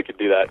 I could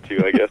do that too,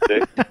 I guess,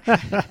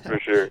 for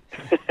sure.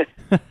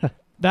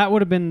 That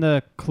would have been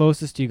the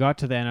closest you got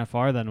to the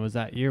NFR then, was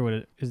that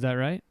year? Is that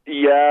right?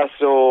 Yeah,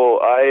 so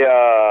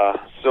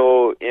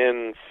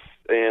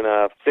in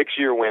a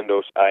 6-year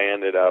window, I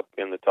ended up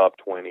in the top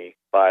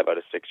 25 out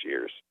of 6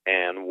 years.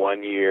 And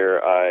 1 year,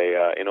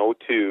 in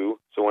 2002,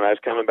 so when I was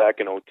coming back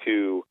in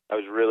 2002, I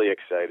was really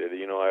excited. I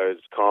was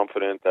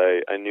confident.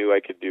 I knew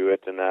I could do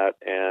it and that,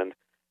 and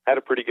had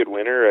a pretty good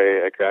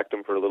winter. I cracked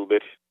them for a little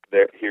bit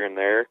here and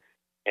there,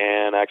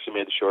 and actually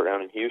made the short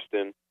round in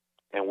Houston.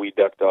 And we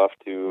ducked off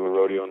to a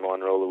rodeo in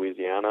Monroe,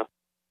 Louisiana.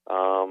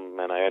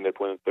 and I ended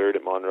up winning third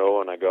at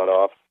Monroe, and I got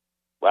off.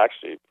 Well,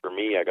 actually, for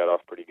me, I got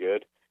off pretty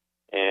good,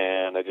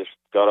 and I just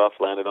got off,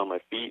 landed on my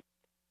feet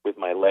with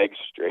my legs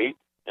straight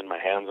and my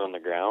hands on the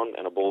ground,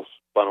 and a bull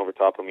spun over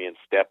top of me and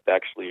stepped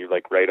actually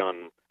like right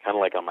on, kind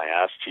of like on my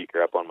ass cheek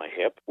or up on my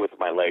hip with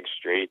my legs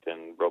straight,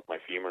 and broke my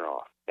femur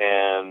off.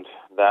 And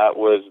that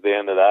was the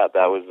end of that.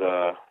 That was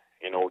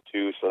in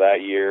 '02, so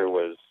that year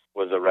was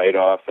a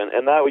write-off,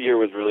 and that year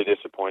was really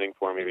disappointing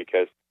for me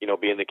because,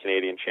 being the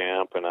Canadian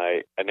champ, and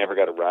I never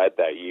got a ride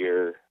that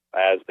year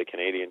as the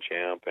Canadian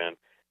champ, and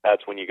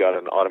that's when you got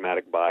an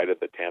automatic bye to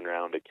the 10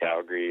 round at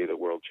Calgary, the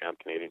world champ,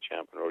 Canadian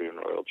champ, and rodeo and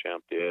royal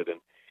champ did, and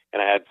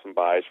I had some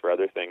buys for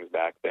other things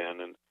back then,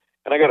 and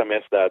I got to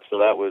miss that, so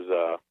that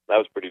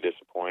was pretty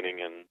disappointing,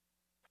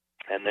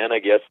 and then I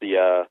guess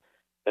the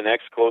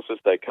next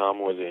closest I come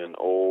was in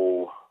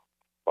 04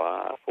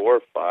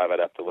 or 05. I'd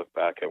have to look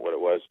back at what it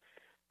was.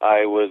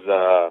 I was,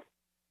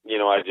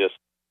 I just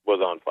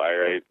was on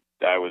fire.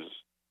 I was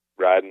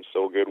riding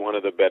so good. One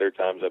of the better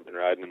times I've been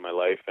riding in my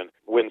life, and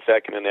win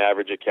second in the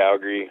average at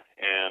Calgary,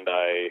 and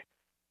I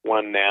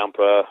won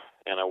Nampa,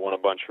 and I won a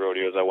bunch of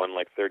rodeos. I won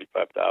like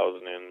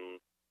 35,000 in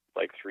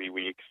like 3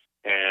 weeks,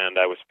 and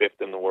I was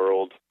fifth in the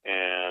world,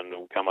 and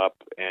come up,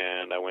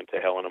 and I went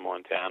to Helena,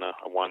 Montana.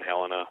 I won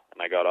Helena,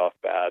 and I got off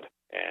bad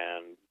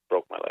and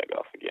broke my leg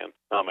off again.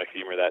 Not my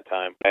femur that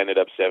time. I ended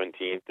up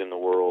 17th in the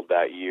world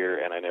that year,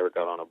 and I never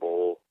got on a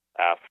bull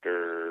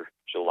after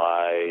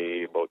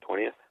July about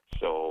 20th.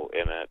 So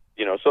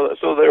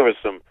so there was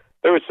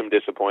some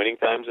disappointing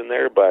times in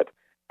there, but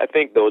I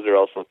think those are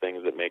also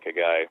things that make a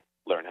guy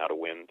learn how to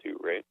win too,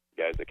 right?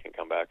 Guys that can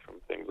come back from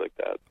things like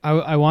that.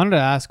 I wanted to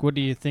ask, what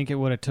do you think it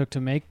would have took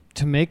to make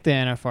the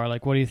NFR?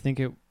 Like, what do you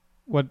think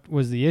what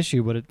was the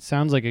issue? But it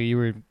sounds like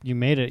you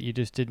made it. You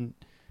just didn't.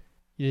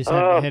 You just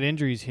had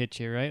injuries hit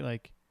you, right?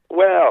 Like.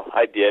 Well,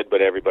 I did,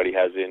 but everybody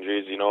has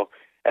injuries.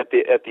 At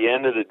the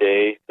end of the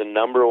day, the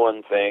number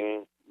one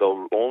thing,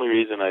 the only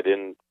reason I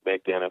didn't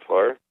make the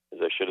NFR is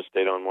I should have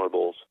stayed on more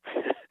bulls.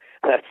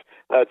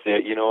 That's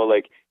it.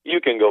 Like, you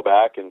can go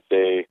back and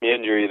say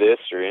injury this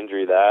or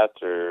injury that,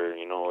 or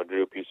I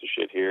drew a piece of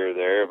shit here or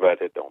there,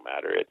 but it don't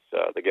matter. It's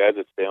the guys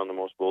that stay on the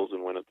most bulls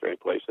and win at the right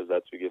places.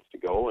 That's who gets to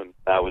go, and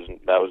that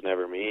was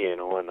never me.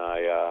 And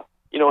I.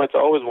 It's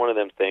always one of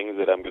them things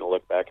that I'm going to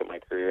look back at my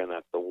career, and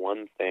that's the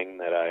one thing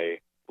that I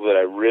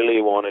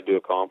really wanted to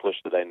accomplish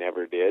that I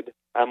never did.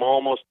 I'm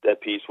almost at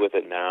peace with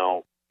it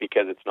now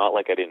because it's not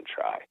like I didn't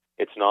try.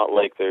 It's not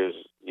like there's,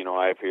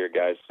 I've heard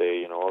guys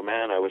say, oh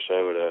man, I wish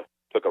I would have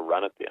took a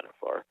run at the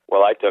NFR.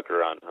 Well, I took a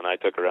run, and I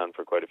took a run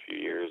for quite a few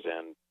years,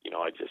 and,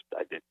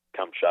 I did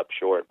come up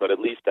short, but at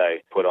least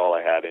I put all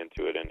I had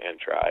into it and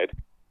tried,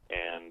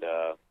 and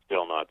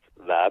still not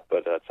that,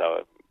 but that's how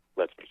it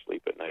lets me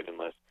sleep at night,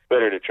 unless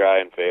better to try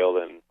and fail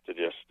than to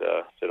just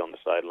sit on the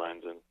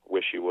sidelines and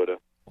wish you would have.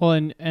 Well,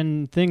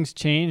 and things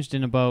changed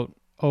in about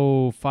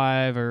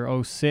 05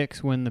 or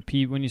 06 when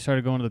you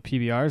started going to the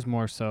PBRs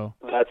more so.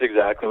 That's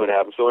exactly what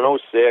happened. So in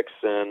 06,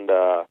 and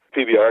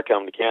PBR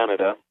come to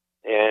Canada,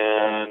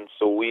 and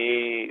so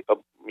we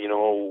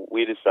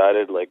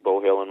decided, like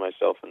Bo Hill and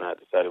myself and that,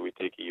 decided we'd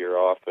take a year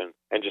off and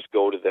just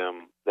go to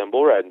them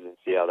bull ridings and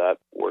see how that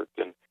worked.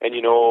 And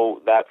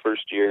that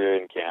first year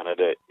in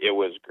Canada, it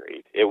was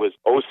great. It was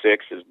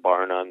 06 is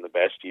bar none the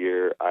best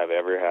year I've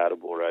ever had a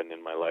bull riding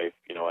in my life,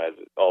 as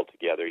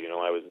altogether.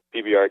 I was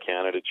PBR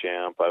Canada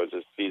champ. I was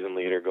a season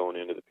leader going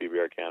into the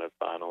PBR Canada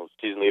finals,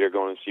 season leader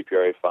going to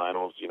CPRA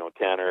finals.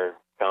 Tanner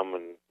come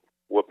and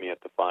whooped me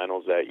at the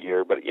finals that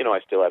year, but I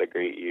still had a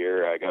great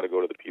year. I got to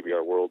go to the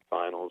PBR World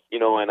Finals,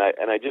 and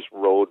I just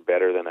rode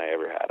better than I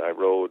ever had. I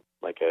rode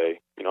like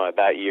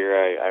that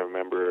year. I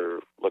remember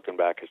looking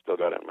back, I still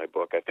got it in my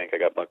book. I think I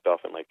got bucked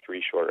off in like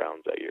 3 short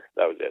rounds that year.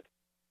 That was it.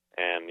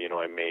 And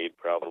I made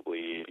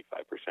probably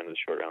 85% of the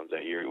short rounds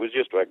that year. It was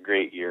just a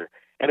great year,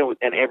 and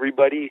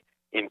everybody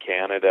in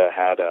Canada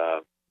had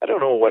I don't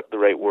know what the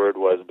right word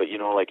was, but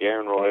like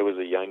Aaron Roy was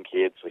a young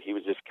kid, so he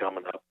was just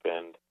coming up,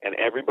 and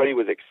everybody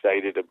was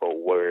excited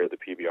about where the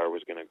PBR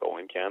was going to go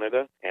in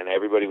Canada, and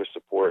everybody was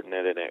supporting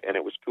it, and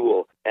it was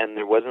cool. And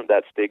there wasn't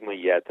that stigma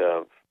yet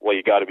of, well,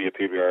 you got to be a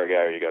PBR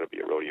guy or you got to be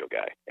a rodeo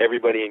guy.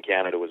 Everybody in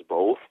Canada was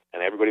both,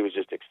 and everybody was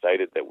just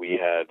excited that we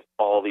had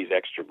all these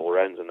extra bull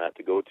runs and that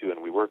to go to,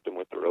 and we worked them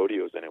with the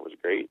rodeos, and it was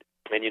great.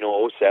 And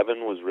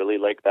 07 was really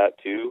like that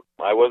too.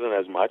 I wasn't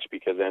as much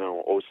because then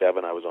in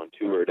 07 I was on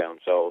tour down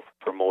south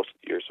for most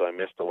of the year, so I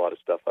missed a lot of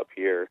stuff up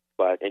here.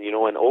 But in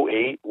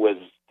 08 was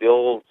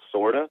still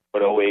sorta,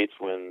 but 08's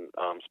when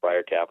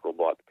Spire Capital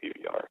bought the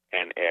PBR,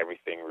 and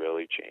everything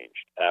really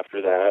changed.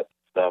 After that,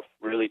 stuff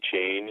really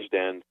changed,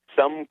 and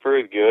some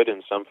for the good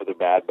and some for the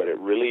bad, but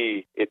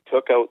it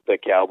took out the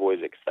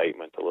Cowboys'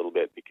 excitement a little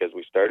bit because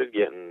we started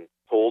getting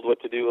told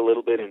what to do a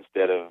little bit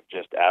instead of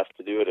just asked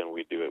to do it, and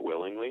we do it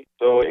willingly.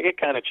 So it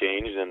kind of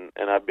changed, and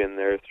I've been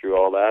there through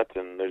all that,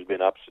 and there's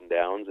been ups and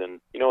downs, and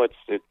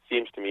it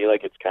seems to me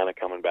like it's kind of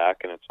coming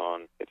back, and it's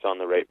on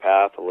the right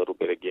path a little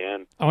bit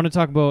again. I want to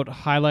talk about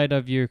highlight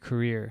of your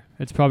career.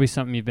 It's probably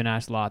something you've been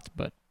asked lots,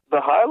 but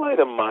The highlight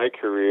of my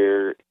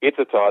career, it's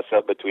a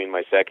toss-up between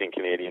my second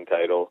Canadian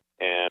title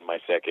and my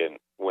second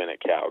win at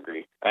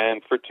Calgary.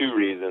 And for two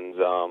reasons.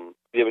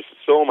 It was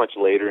so much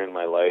later in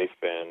my life,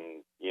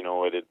 and,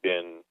 it had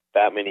been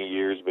that many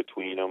years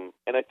between them.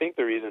 And I think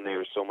the reason they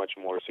were so much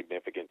more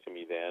significant to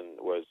me then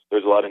was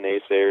there's a lot of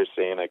naysayers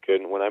saying I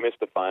couldn't. When I missed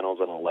the finals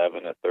at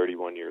 11 at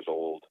 31 years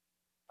old,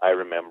 I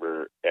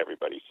remember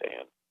everybody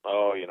saying,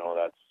 oh,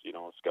 that's,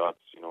 Scott's,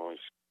 he's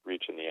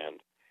reaching the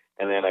end.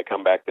 And then I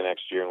come back the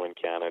next year and win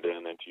Canada,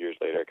 and then 2 years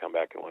later I come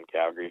back and win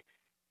Calgary.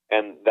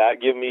 And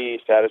that gave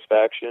me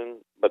satisfaction,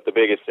 but the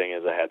biggest thing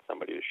is I had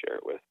somebody to share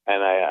it with.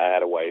 And I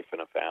had a wife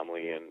and a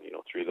family and,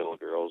 3 little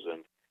girls,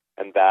 and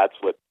that's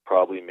what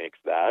probably makes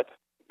that,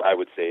 I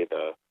would say,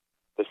 the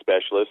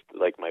specialist,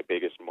 like my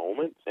biggest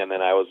moment. And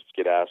then I always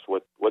get asked,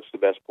 what's the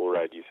best bull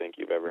ride you think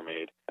you've ever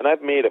made? And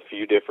I've made a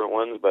few different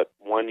ones, but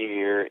one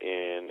year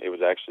it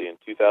was actually in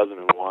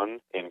 2001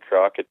 in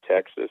Crockett,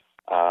 Texas.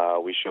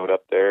 We showed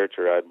up there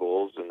to ride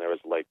bulls, and there was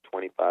like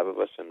 25 of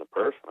us in the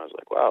perf, and I was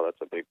like, wow,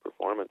 that's a big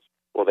performance.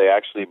 Well, they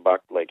actually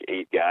bucked like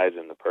 8 guys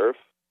in the perf,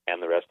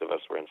 and the rest of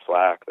us were in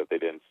slack that they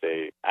didn't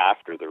say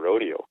after the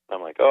rodeo.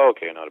 I'm like, oh,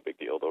 okay, not a big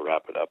deal. They'll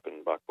wrap it up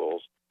and buck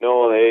bulls.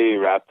 No, they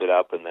wrapped it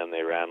up, and then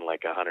they ran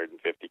like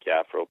 150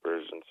 calf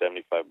ropers and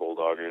 75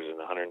 bulldoggers and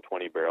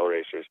 120 barrel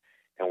racers,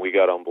 and we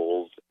got on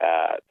bulls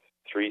at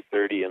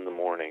 3:30 in the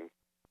morning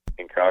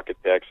in Crockett,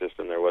 Texas,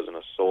 and there wasn't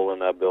a soul in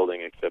that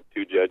building except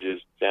 2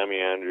 judges, Sammy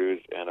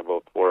Andrews, and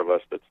about 4 of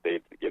us that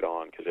stayed to get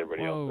on because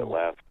everybody else had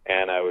left.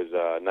 And I was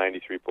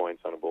 93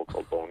 points on a bull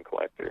called Bone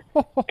Collector,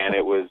 and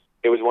it was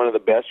one of the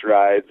best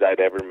rides I'd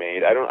ever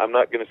made. I'm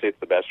not going to say it's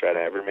the best ride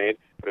I ever made,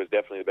 but it was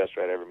definitely the best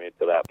ride I ever made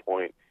to that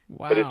point.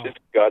 Wow. But it's just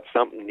got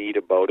something neat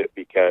about it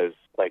because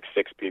like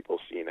 6 people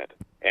seen it,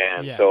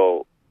 and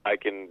so I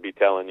can be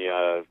telling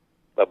you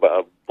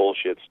a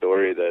bullshit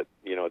story that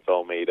it's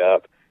all made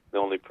up. The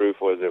only proof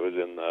was it was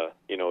in the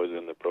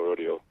Pro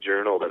Rodeo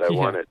Journal that I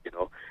won it,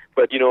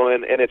 But,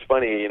 and it's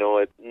funny,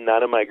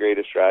 none of my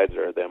greatest rides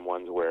are them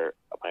ones where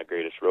my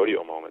greatest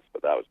rodeo moments,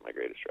 but that was my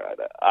greatest ride,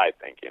 I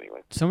think,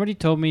 anyway. Somebody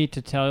told me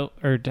to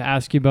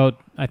ask you about,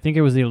 I think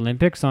it was the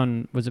Olympics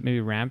was it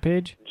maybe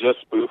Rampage?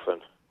 Just Spoofing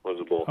was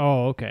a bull.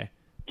 Oh, okay.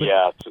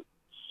 Yeah,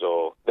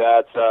 so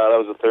that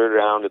was the 3rd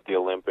round at the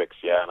Olympics,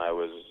 and I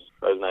was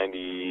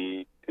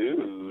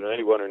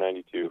 91 or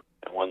 92.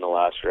 And won the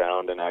last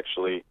round and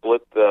actually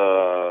split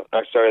that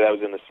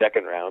was in the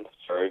 2nd round.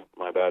 Sorry,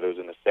 my bad. It was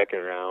in the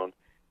 2nd round.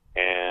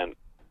 And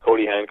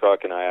Cody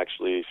Hancock and I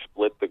actually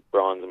split the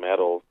bronze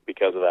medal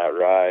because of that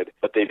ride.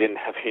 But they didn't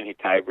have any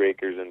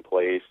tiebreakers in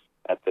place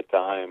at the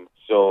time.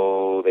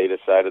 So they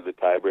decided the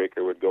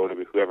tiebreaker would go to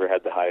whoever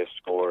had the highest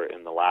score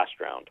in the last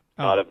round,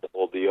 not of the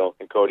whole deal.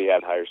 And Cody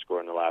had higher score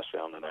in the last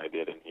round than I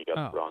did, and he got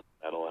the bronze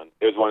medal. And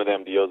it was one of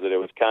them deals that it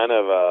was kind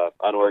of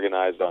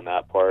unorganized on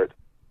that part.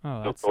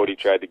 Oh, so Cody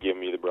tried to give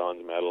me the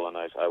bronze medal, and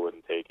I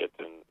wouldn't take it.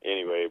 And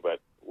anyway, but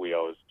we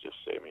always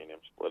just say me and him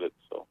split it.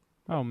 So.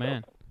 Oh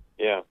man.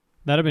 Yeah.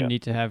 That'd have been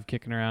neat to have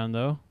kicking around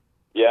though.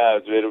 Yeah,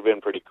 it would have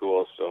been pretty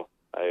cool. So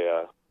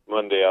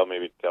one day I'll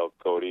maybe tell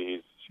Cody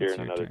he's here in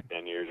another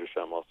 10 years or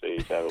something. I'll say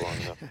he's had it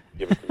long enough.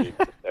 Give it to me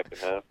for the second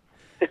half.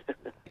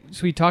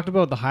 So we talked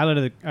about the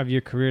highlight of your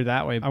career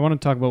that way. I want to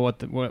talk about what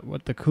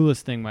the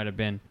coolest thing might have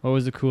been. What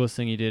was the coolest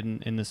thing you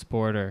did in the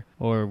sport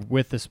or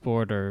with the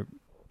sport or?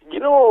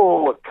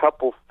 A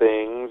couple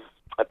things.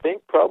 I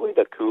think probably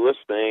the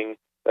coolest thing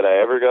that I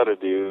ever got to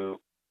do,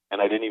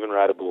 and I didn't even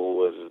ride a bull,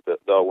 was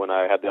when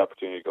I had the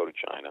opportunity to go to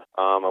China.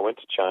 I went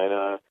to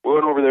China. We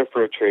went over there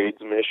for a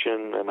trades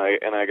mission, and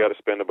I got to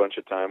spend a bunch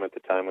of time at the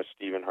time with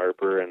Stephen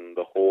Harper and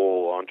the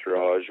whole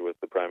entourage with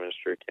the Prime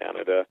Minister of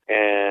Canada,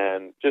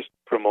 and just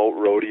promote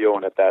rodeo.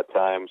 And at that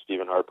time,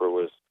 Stephen Harper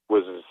was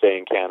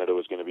saying Canada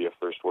was going to be a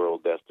first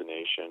world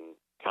destination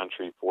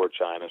country for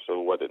China. So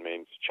what it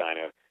means to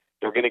China,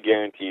 they're going to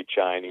guarantee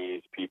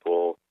Chinese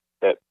people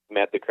that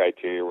met the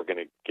criteria were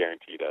going to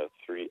guarantee a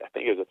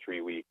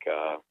 3-week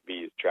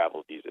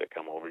travel visa to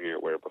come over here,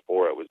 where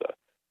before it was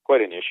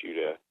quite an issue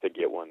to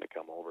get one to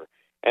come over.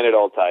 And it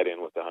all tied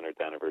in with the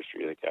 100th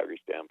anniversary of the Calgary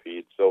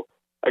Stampede. So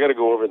I got to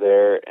go over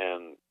there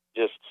and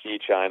just see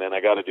China, and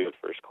I got to do it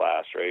first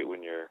class, right?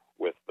 When you're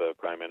with the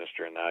Prime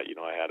Minister and that,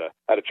 I had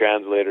a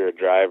translator, a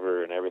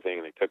driver, and everything,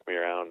 and they took me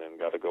around and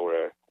got to go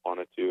where I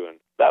wanted to, and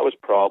that was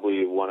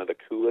probably one of the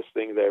coolest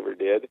things I ever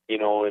did,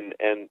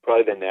 and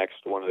probably the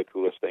next one of the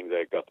coolest things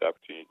I got the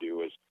opportunity to do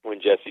was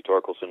when Jesse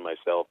Torkelson,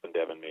 myself, and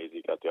Devin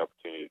Mazie got the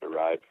opportunity to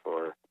ride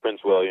for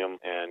Prince William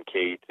and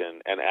Kate, and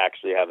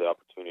actually have the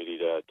opportunity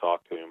to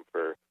talk to him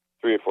for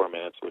 3 or 4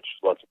 minutes, which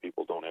lots of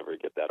people don't ever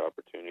get that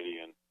opportunity,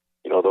 and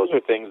those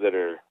are things that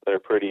are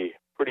pretty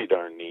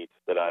darn neat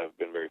that I've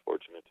been very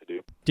fortunate to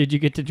do. Did you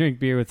get to drink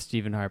beer with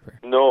Stephen Harper?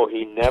 No,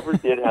 he never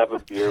did have a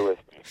beer with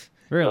me.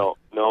 Really?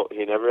 No,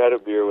 he never had a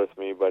beer with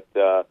me, but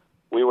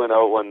we went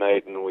out one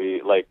night and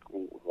I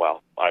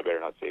better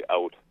not say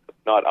out,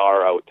 not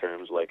our out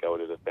terms, like out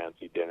at a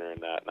fancy dinner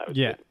and that, and I was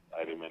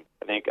beside him, and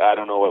I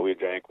don't know what we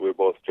drank. We were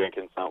both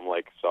drinking something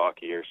like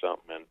sake or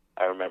something, and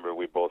I remember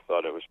we both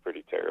thought it was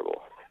pretty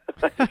terrible.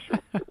 I'm not sure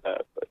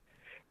that,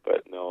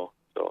 But no.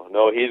 So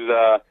no,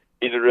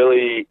 he's a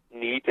really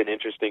neat and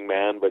interesting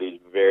man, but he's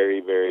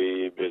very,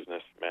 very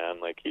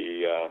businessman. Like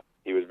he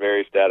was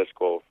very status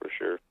quo for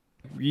sure.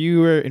 You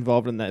were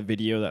involved in that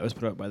video that was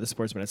put out by the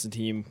sports medicine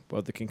team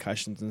about the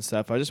concussions and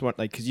stuff. I just want,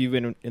 like, because you've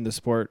been in the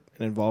sport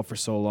and involved for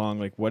so long,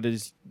 like,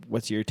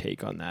 what's your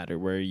take on that, or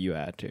where are you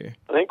at here?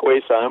 I think,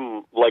 Wace,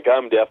 I'm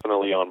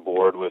definitely on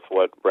board with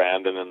what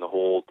Brandon and the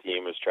whole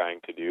team is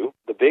trying to do.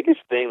 The biggest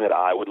thing that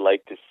I would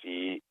like to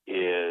see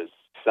is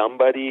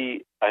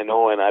somebody, I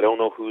know, and I don't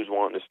know who's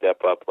wanting to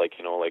step up, like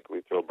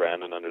we throw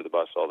Brandon under the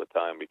bus all the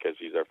time because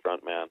he's our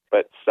front man,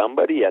 but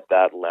somebody at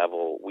that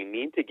level, we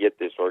need to get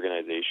this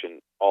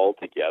organization all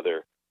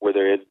together where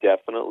there is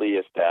definitely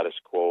a status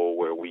quo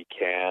where we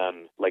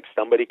can, like,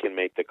 somebody can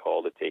make the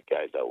call to take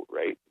guys out,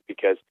 right?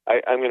 Because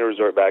I'm going to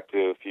resort back to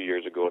a few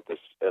years ago at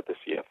the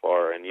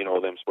CFR, and,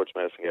 them sports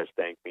medicine guys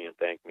thanked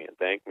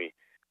me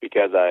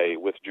because I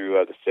withdrew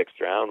out of the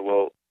 6th round.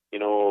 Well,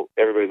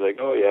 everybody's like,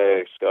 oh,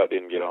 yeah, Scott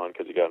didn't get on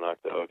because he got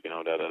knocked out,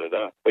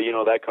 da-da-da-da. But,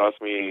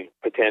 that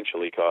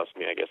potentially cost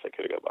me, I guess I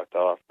could have got bucked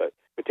off, but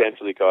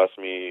potentially cost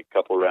me a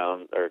couple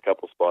rounds or a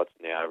couple spots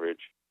in the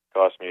average,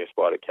 cost me a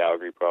spot at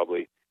Calgary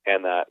probably.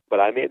 But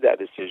I made that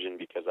decision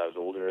because I was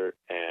older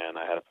and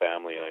I had a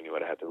family and I knew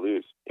what I had to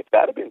lose. If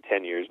that had been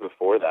 10 years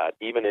before that,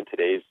 even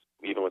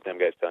with them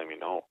guys telling me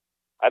no,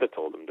 I'd have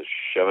told them to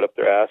shove it up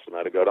their ass and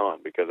I'd have got on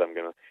because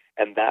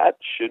and that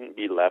shouldn't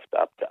be left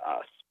up to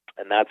us.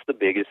 And that's the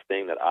biggest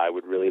thing that I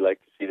would really like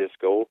to see this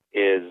go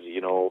is,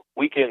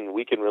 we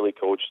can really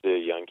coach the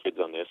young kids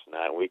on this and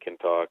that. And we can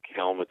talk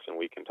helmets and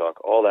we can talk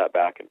all that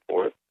back and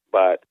forth.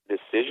 But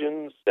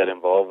decisions that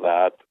involve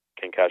that,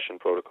 concussion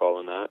protocol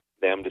and that,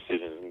 them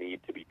decisions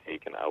need to be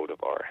taken out of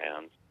our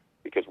hands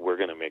because we're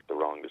going to make the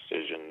wrong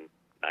decision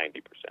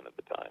 90% of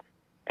the time.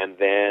 And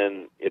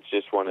then it's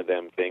just one of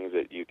them things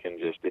that you can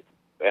just,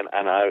 and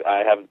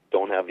I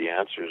don't have the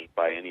answers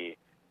by any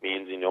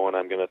means, and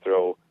I'm going to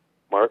throw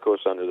Marcos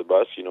under the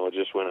bus,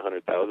 just win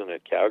 100,000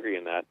 at Calgary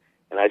and that,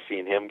 and I've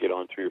seen him get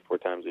on 3 or 4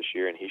 times this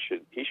year, and he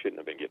shouldn't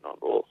have been getting on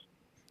goals.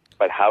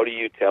 But how do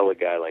you tell a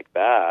guy like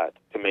that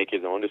to make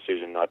his own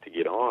decision not to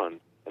get on,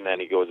 and then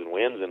he goes and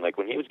wins, and like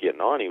when he was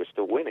getting on, he was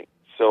still winning.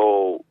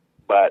 So,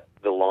 but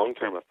the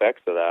long-term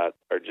effects of that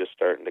are just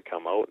starting to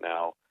come out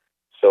now.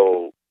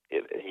 So,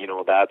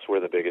 that's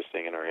where the biggest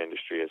thing in our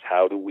industry is.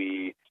 How do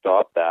we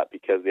stop that?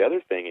 Because the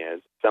other thing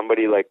is,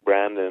 somebody like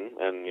Brandon,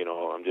 and,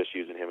 I'm just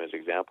using him as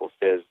example,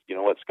 says, you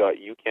know what, Scott,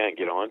 you can't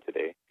get on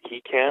today.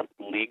 He can't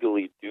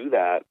legally do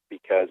that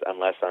because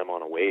unless I'm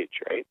on a wage,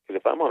 right? Because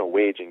if I'm on a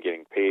wage and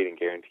getting paid and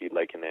guaranteed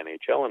like in the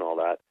NHL and all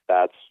that,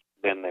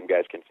 then them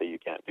guys can say you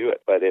can't do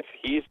it. But if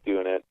he's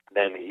doing it,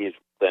 then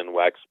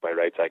Wex, by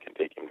rights, I can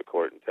take him to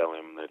court and tell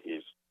him that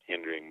he's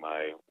hindering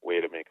my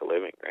way to make a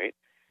living, right?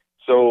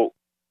 So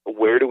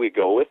where do we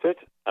go with it?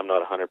 I'm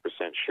not 100%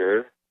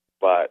 sure,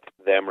 but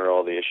them are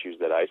all the issues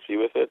that I see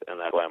with it, and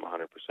that's why I'm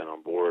 100%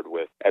 on board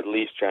with at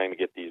least trying to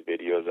get these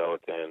videos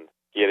out and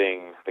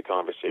getting the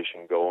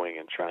conversation going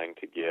and trying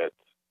to get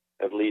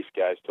at least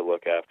guys to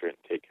look after it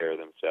and take care of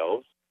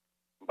themselves.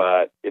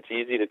 But it's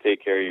easy to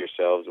take care of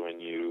yourselves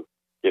when you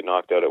get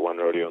knocked out at one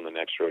rodeo and the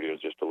next rodeo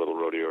is just a little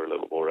rodeo or a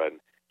little bull riding.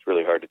 It's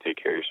really hard to take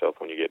care of yourself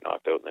when you get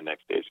knocked out in the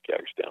next day's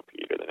Calgary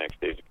Stampede or the next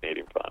day's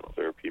Canadian Finals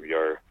or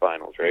PBR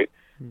Finals, right?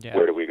 Yeah.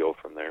 Where do we go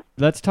from there?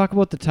 Let's talk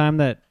about the time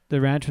that the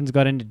Ranchmans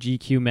got into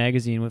GQ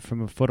magazine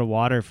from a foot of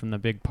water from the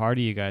big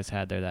party you guys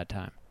had there that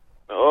time.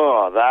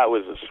 Oh, that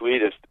was the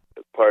sweetest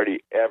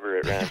party ever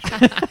at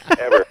Ranchmans.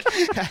 Ever.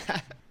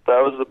 That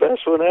was the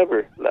best one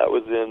ever. That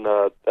was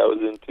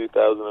in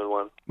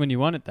 2001. When you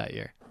won it that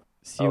year.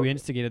 So you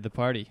instigated the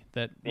party.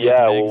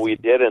 Yeah, well, we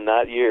did. And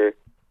that year,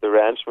 the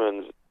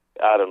Ranchmans,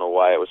 I don't know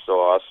why it was so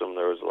awesome.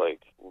 There was like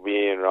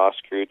me and Ross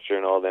Kreutzer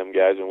and all them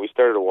guys, and we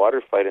started a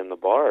water fight in the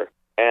bar.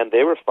 And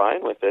they were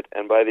fine with it.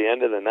 And by the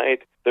end of the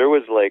night, there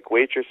was like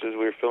waitresses.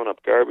 We were filling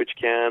up garbage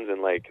cans,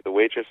 and like the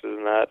waitresses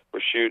and that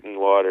were shooting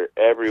water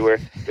everywhere.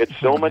 It's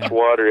so much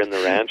water in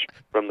the ranch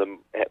from the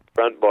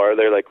front bar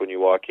there, like when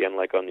you walk in,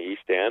 like on the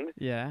east end.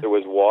 Yeah. There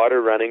was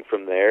water running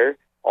from there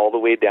all the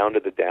way down to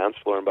the dance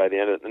floor. And by the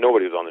end of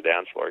nobody was on the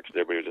dance floor because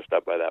everybody was just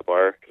up by that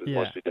bar because it's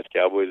mostly just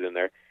cowboys in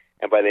there.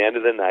 And by the end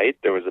of the night,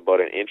 there was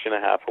about 1.5 inches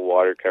of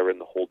water covering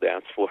the whole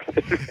dance floor.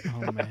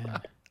 Oh man.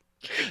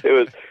 It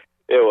was.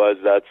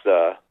 That's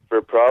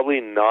for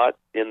probably not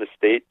in the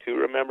state to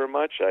remember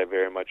much. I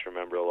very much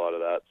remember a lot of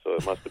that, so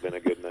it must have been a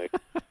good night.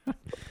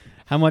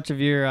 How much of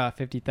your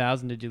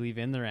 $50,000 did you leave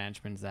in the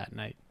Ranchmans that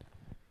night?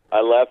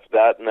 I left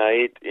that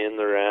night in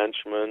the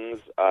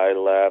Ranchmans. I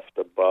left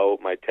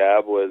my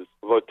tab was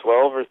about $1,200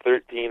 or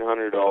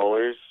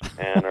 $1,300,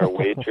 and our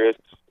waitress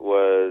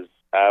was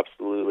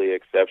absolutely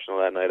exceptional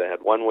that night. I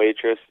had one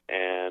waitress,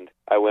 and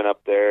I went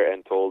up there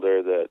and told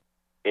her that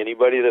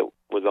anybody that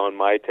was on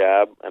my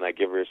tab, and I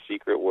give her a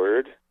secret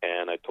word,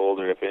 and I told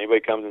her, if anybody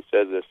comes and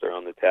says this, they're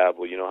on the tab.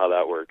 Well, you know how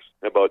that works.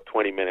 In about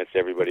 20 minutes,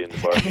 everybody in the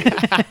bar knew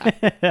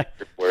the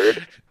secret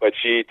word. But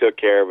she took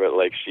care of it.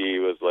 Like, she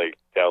was, like,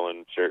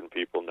 telling certain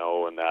people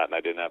no and that, and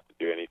I didn't have to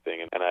do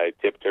anything. And I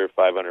tipped her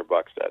 $500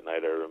 that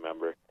night, I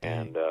remember.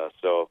 And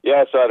so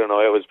I don't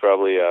know. It was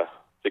probably a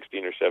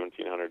 $1,600 or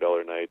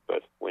 $1,700 night,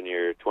 but when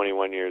you're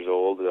 21 years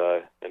old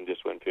and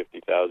just win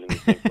 $50,000, you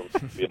think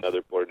it'll be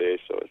another 4 days,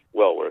 so it's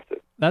well worth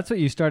it. That's what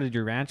you started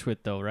your ranch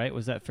with, though, right?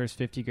 Was that first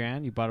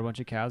 $50,000? You bought a bunch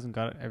of cows and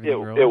got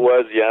everything rolling? It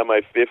was, yeah.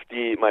 My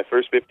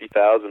first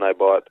 $50,000, I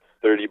bought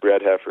 30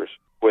 bred heifers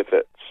with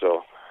it.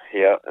 So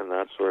yeah, and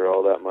that's where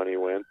all that money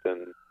went,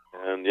 and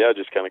yeah,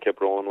 just kind of kept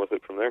rolling with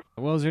it from there.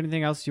 Well, is there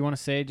anything else you want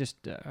to say, just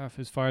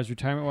as far as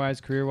retirement-wise,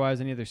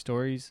 career-wise, any other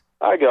stories?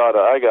 I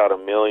got a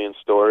million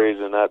stories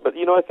in that, but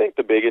I think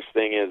the biggest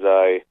thing is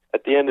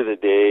at the end of the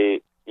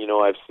day,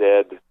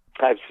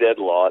 I've said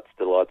lots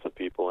to lots of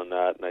people in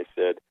that, and I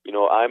said,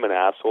 I'm an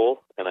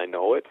asshole and I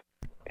know it,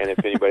 and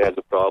if anybody has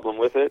a problem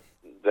with it,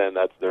 then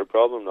that's their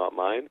problem, not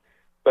mine.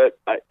 But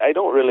I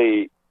don't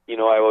really,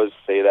 I always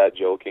say that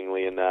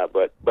jokingly in that,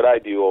 but I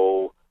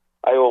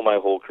owe my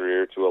whole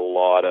career to a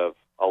lot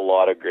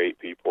of great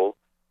people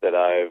that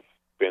I've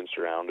been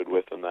surrounded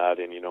with in that,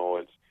 and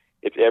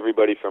it's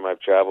everybody from I've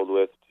traveled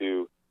with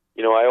to,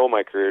 I owe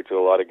my career to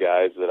a lot of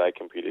guys that I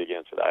competed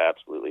against that I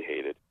absolutely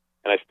hated.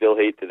 And I still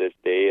hate to this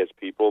day as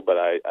people, but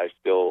I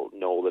still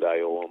know that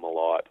I owe them a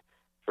lot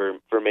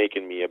for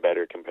making me a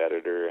better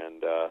competitor.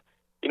 And,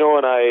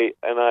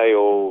 and I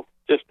owe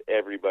just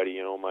everybody,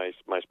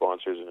 my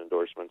sponsors and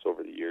endorsements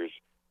over the years,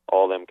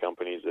 all them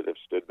companies that have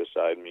stood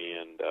beside me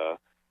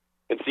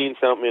and seen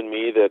something in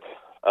me that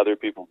other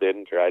people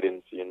didn't or I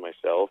didn't see in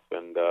myself.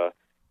 And,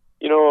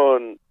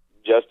 and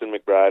Justin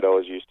McBride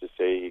always used to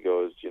say, he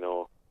goes,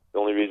 the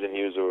only reason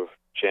he was a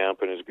champ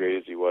and as great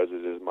as he was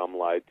is his mom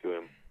lied to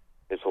him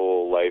his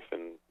whole life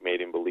and made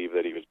him believe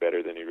that he was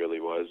better than he really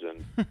was.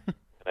 And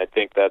I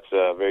think that's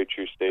a very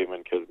true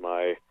statement because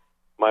my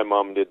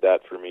mom did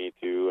that for me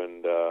too.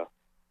 And,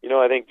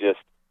 I think just,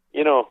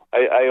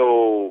 I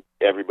owe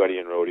everybody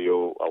in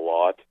rodeo a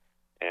lot.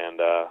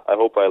 And I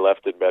hope I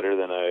left it better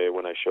than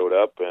when I showed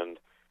up. And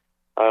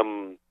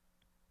I'm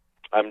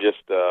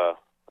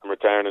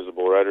retiring as a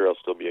bull rider. I'll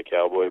still be a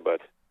cowboy,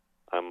 but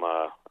I'm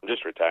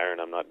just retiring.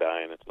 I'm not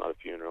dying. It's not a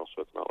funeral,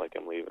 so it's not like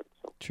I'm leaving.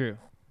 So. True.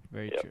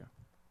 Very true.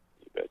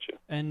 You betcha.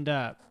 And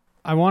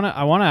I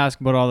wanna ask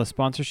about all the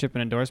sponsorship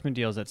and endorsement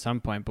deals at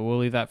some point, but we'll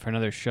leave that for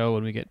another show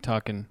when we get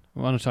talking.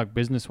 We want to talk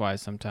business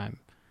wise sometime.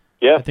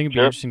 Yeah, I think it'd be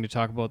interesting to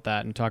talk about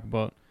that and talk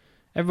about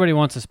everybody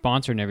wants a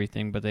sponsor and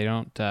everything, but they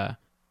don't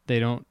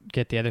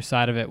get the other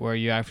side of it where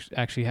you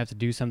actually have to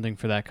do something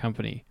for that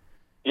company.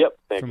 Yep,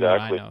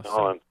 exactly.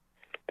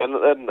 And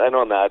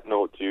on that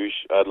note too,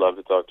 I'd love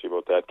to talk to you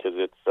about that because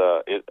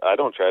I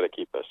don't try to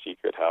keep a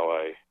secret how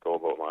I go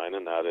about mine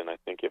and that. And I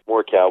think if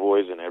more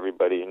cowboys and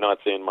everybody, not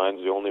saying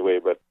mine's the only way,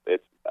 but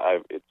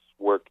it's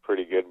worked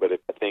pretty good. But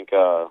I think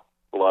a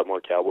lot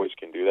more cowboys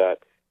can do that.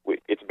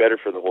 It's better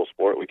for the whole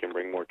sport. We can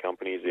bring more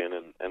companies in,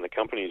 and the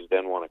companies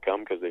then want to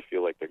come because they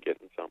feel like they're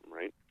getting something,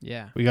 right?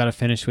 Yeah. We got to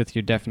finish with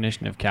your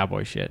definition of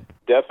cowboy shit.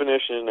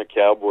 Definition of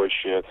cowboy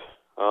shit.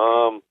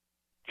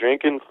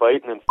 Drinking,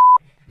 fighting, and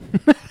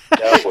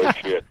cowboy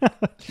shit.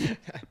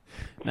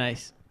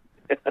 Nice.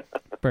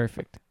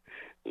 Perfect.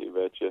 You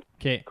betcha.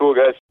 Okay. Cool,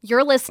 guys.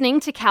 You're listening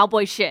to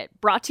Cowboy Shit,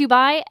 brought to you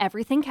by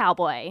Everything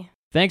Cowboy.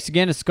 Thanks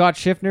again to Scott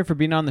Schiffner for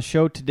being on the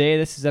show today.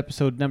 This is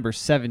episode number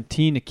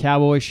 17 of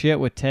Cowboy Shit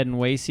with Ted and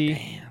Wasey.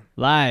 Damn.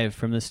 Live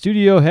from the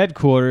studio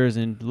headquarters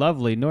in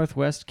lovely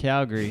Northwest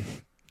Calgary.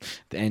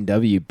 The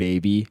NW,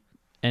 baby.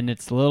 And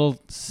it's a little...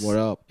 What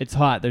up? It's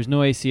hot. There's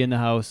no AC in the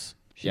house.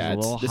 Yeah,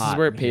 this is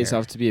where it pays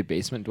off to be a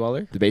basement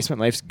dweller. The basement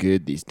life's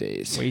good these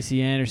days.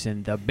 Wasey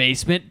Anderson, the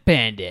basement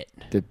bandit.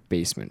 The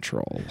basement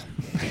troll.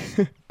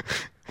 But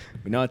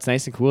no, it's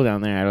nice and cool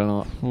down there. I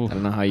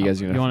don't know how you guys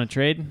are gonna. You want to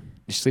trade?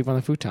 Just sleep on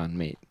the futon,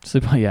 mate.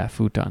 Sleep on, yeah,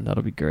 futon.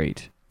 That'll be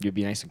great. You'd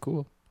be nice and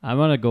cool. I'm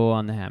gonna go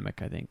on the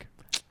hammock, I think.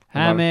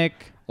 Hammock.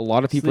 A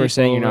lot of people are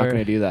saying you're not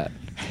gonna do that.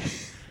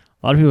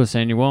 A lot of people are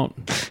saying you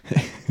won't.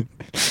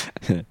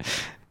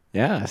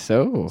 Yeah,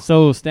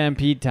 so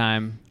Stampede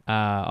time.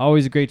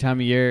 Always a great time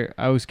of year.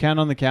 I was counting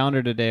on the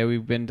calendar today.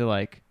 We've been to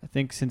I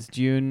think since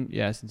June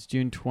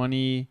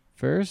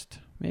 21st,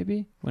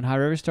 maybe, when High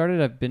River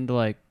started. I've been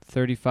to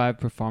 35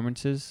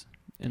 performances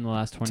in the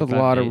last 25 days. It's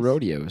a lot of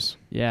rodeos.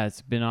 Yeah,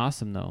 it's been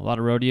awesome, though. A lot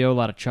of rodeo, a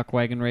lot of chuck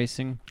wagon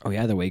racing. Oh,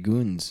 yeah, the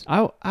Wagoons.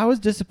 I was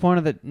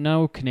disappointed that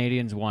no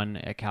Canadians won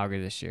at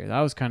Calgary this year.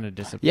 That was kind of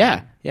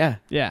disappointing.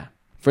 Yeah.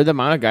 For the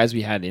amount of guys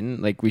we had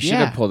in, we should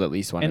have pulled at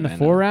least one in the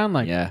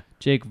 4-round. Yeah.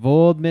 Jake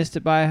Vold missed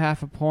it by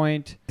half a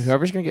point.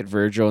 Whoever's going to get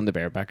Virgil in the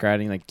bareback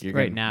riding, you're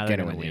right now they're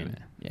going to to win.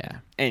 Yeah.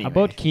 Anyway. How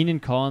about Keenan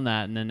calling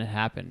that, and then it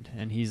happened,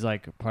 and he's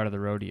part of the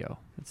rodeo.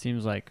 It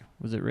seems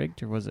was it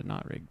rigged or was it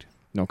not rigged?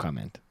 No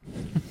comment.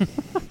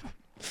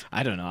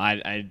 I don't know.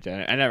 I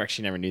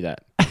never knew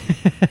that.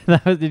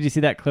 Did you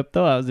see that clip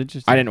though? That was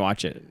interesting. I didn't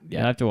watch it.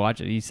 Yeah, I have to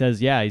watch it. He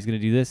says, "Yeah, he's gonna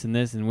do this and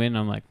this and win."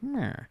 I'm like,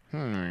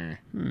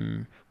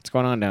 What's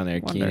going on down there,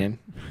 Wonder. Keenan?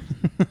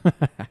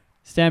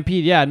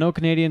 Stampede. Yeah, no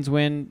Canadians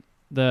win.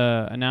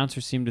 The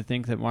announcers seemed to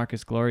think that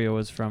Marcus Gloria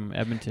was from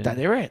Edmonton.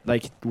 They were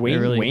like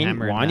Wayne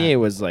hammering Wanye that.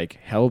 was like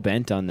hell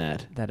bent on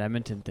that. That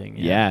Edmonton thing.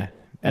 Yeah.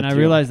 And I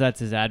realized that's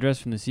his address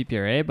from the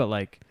CPRA, but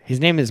like his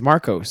name is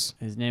Marcos.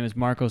 his name is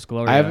Marcos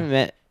Gloria. I haven't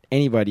met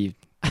anybody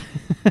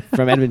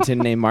from Edmonton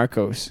named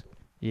Marcos.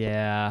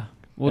 Yeah,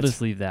 we'll That's-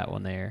 just leave that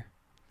one there.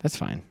 That's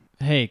fine.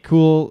 Hey,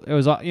 cool. It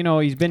was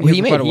he's been Well,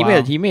 here for quite a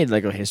while. he made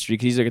like a history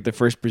because he's like the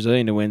first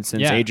Brazilian to win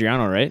since Yeah.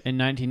 Adriano, right? In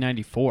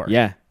 1994.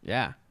 Yeah.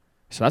 Yeah.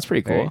 So that's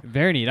pretty Very, cool.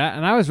 very neat.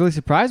 And I was really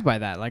surprised by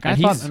that. Like, I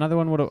And thought he's-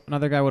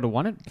 another guy would have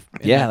won it.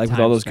 in Yeah, that like with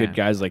time all those span. good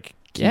guys like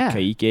Yeah.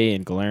 Kaike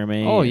and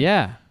Guilherme. Oh,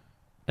 yeah.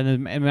 And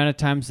the amount of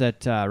times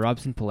that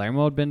Robson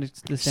Palermo had been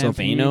to the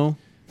Stampede. Silvano.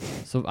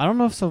 So I don't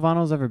know if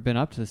Silvano's ever been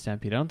up to the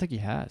Stampede. I don't think he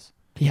has.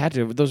 He had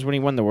to. Those when he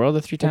won the world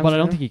the 3 times. But I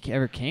don't ago? think he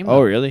ever came. Oh,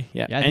 up. really?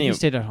 Yeah. Yeah, I think he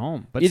stayed at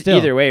home. But Either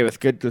still. way, with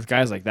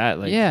guys like that,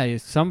 like Yeah,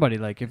 he's somebody.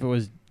 Like, if it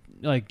was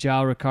like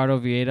João Ricardo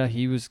Vieira,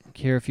 he was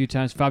here a few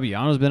times.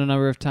 Fabiano's been a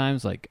number of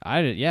times. Like,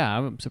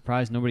 I'm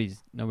surprised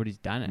nobody's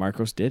done it.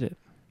 Marcos did it.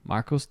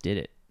 Marcos did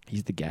it.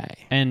 He's the guy.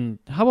 And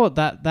how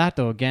about that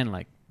though? Again,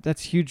 like,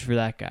 that's huge for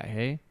that guy,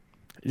 hey?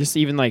 Just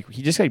even like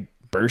he just like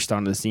burst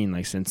onto the scene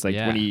like since like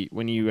Yeah.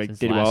 when you like Since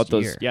did well last at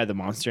those year. the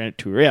Monster Ant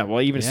Tour. Yeah,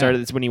 well even Yeah.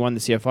 started that's when he won the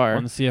CFR.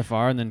 On the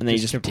CFR, and then and then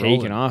he just kept taken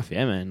rolling. off.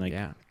 Yeah, man. Like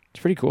Yeah.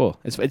 it's pretty cool.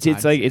 It's I'd like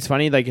say. it's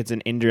funny like it's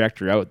an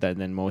indirect route that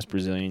then most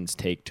Brazilians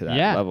take to that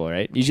Yeah. level,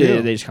 right? Usually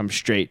True. they just come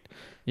straight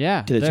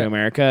Yeah. to they're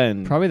America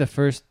and probably the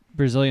first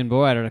Brazilian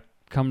boy to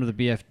come to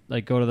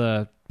the go to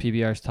the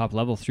PBR's top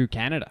level through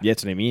Canada. yeah,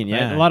 that's what I mean.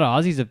 Right? Yeah. A lot of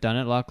Aussies have done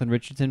it. Lachlan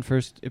Richardson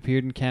first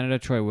appeared in Canada.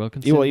 Troy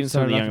Wilkinson Yeah, well, even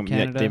some of started the off young in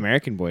Canada. the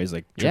American boys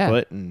like Yeah.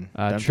 Triplet and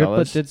them Triplet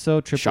fellas. did so.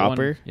 Triplet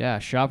Shopper. won. Yeah,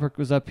 Shopper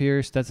was up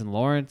here. Stetson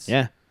Lawrence.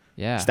 Yeah.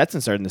 Yeah. Stetson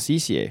started in the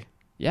CCA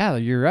Yeah,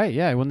 you're right.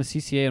 Yeah, I won the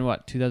CCA in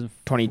what,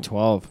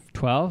 2012?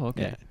 2012.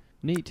 Okay. Yeah.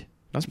 Neat.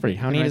 That's pretty.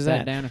 How You can neat write is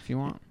that? down if you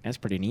want. That's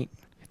pretty neat.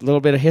 A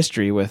little bit of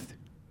history with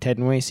Ted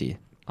and Wasey.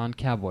 On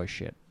cowboy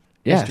shit.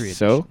 Yeah. History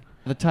So edition.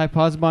 The Ty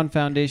Posabon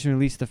Foundation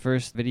released the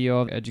first video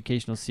of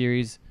educational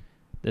series.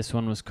 This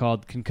one was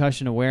called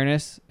Concussion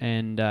Awareness,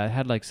 and it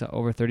had like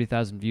over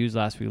 30,000 views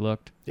last we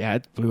looked. yeah,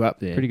 it blew up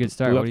the Pretty good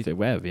start. Blew What up do you- the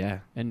web. Yeah.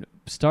 And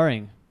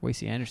starring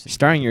Wasey Anderson.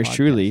 Starring yours Podcast.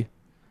 truly,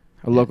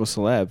 a Yeah. local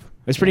celeb.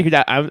 It was pretty good.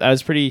 I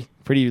was pretty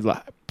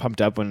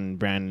pumped up when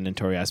Brandon and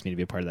Tori asked me to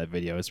be a part of that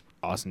video. It's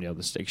awesome to be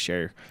able to like,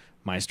 share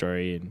my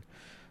story and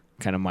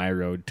kind of my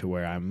road to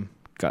where I'm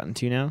gotten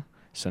to now.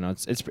 So no,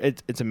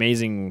 it's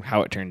amazing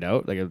how it turned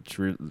out. Like it's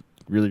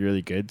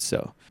really good.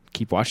 So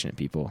keep watching it,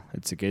 people.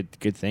 It's a good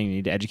thing. We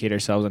need to educate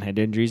ourselves on head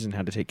injuries and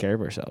how to take care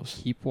of ourselves.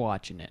 Keep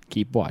watching it.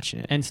 Keep watching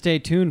it. And stay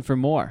tuned for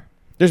more.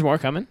 There's more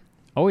coming.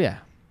 Oh, yeah.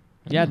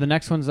 Yeah, the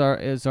next one's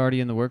is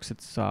already in the works.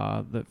 It's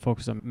that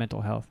focus on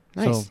mental health.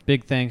 Nice. So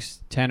big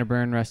thanks, Tanner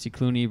Byrne, Rusty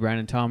Clooney,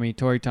 Brandon Tommy,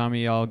 Tori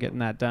Tommy, all getting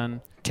that done.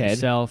 Ted,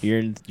 Yourself, you're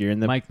in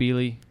the Mike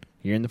Bealey.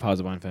 You're in the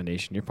Posabon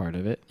Foundation. You're part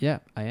of it. Yeah,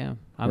 I am.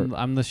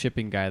 I'm the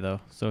shipping guy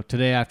though. So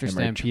today after The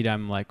merch. Stampede,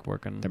 I'm like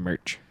working. The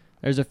merch.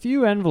 There's a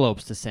few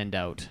envelopes to send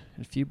out,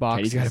 a few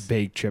boxes. Teddy's got a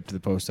big trip to the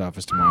post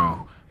office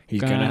tomorrow.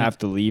 He's gonna have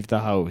to leave the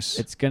house.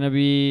 It's gonna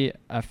be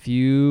a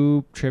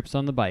few trips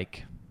on the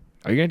bike.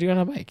 Are you gonna do it on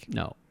a bike?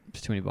 No,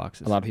 it's too many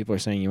boxes. A lot of people are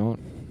saying you won't.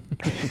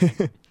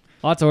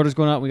 Lots of orders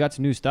going out. We got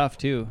some new stuff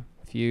too.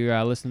 If you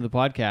listen to the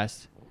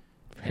podcast,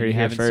 and Heard it you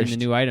here haven't first. seen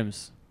the new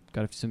items,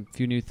 got a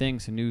few new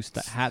things, some new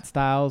hat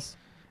styles,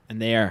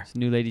 And they are. some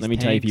new ladies. Let me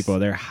tell you, tanks. people,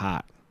 they're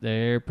hot.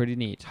 They're pretty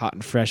neat. Hot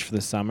and fresh for the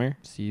summer.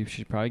 So you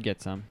should probably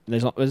get some.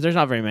 There's not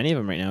very many of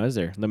them right now, is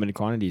there? Limited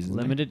quantities. Isn't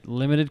there?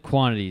 Limited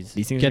quantities.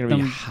 These things get are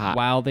gonna be them hot.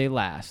 while they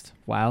last.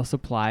 While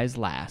supplies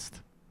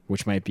last.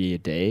 Which might be a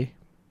day.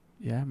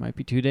 Yeah, might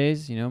be 2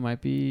 days.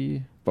 Might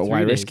be. But 3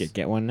 why risk days. it?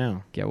 Get one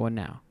now. Get one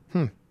now.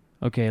 Hmm.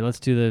 Okay, let's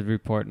do the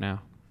report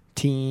now.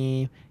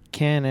 Team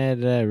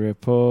Canada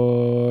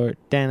report.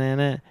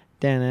 Da-na-na,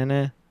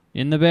 da-na-na.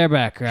 In the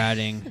bareback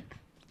riding.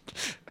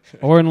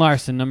 Oren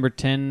Larson, number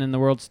 10 in the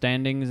world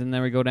standings, and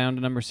then we go down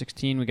to number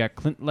 16. We got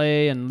Clint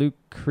Lay and Luke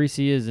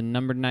Creasy is in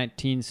number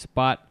 19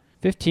 spot.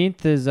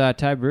 15th is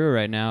Ty Brewer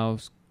right now.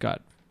 He's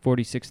got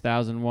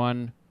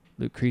 46,001.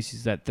 Luke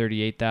Creasy's at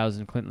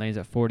 38,000. Clint Lay's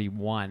at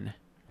 41.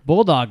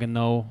 Bulldogging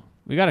though,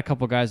 we got a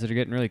couple guys that are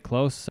getting really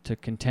close to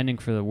contending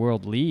for the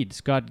world lead.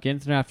 Scott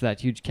Ginther after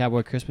that huge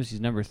Cowboy Christmas,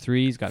 he's number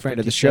 3. He's got Friend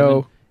of the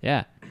 57. show.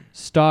 Yeah,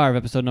 star of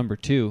episode number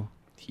 2.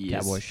 He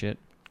Cowboy is shit.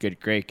 good,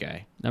 great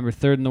guy. Number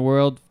 3rd in the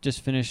world.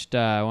 Just finished,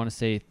 I want to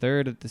say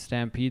 3rd at the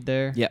Stampede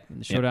there. Yep. In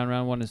the showdown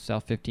round, won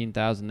himself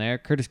 15,000 there.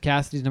 Curtis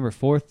Cassidy's number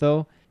 4th,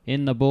 though,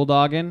 in the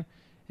Bulldogging.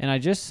 And I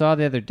just saw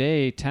the other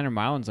day, Tanner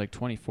Milan's like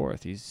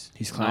 24th. He's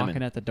climbing.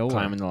 knocking at the door.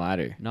 Climbing the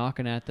ladder.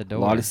 Knocking at the door.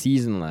 A lot of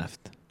season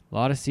left.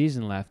 lot of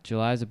season left.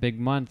 July's a big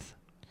month.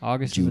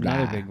 August is July.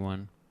 another big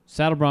one.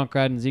 Saddle Bronc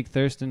riding Zeke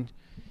Thurston.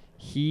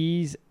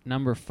 He's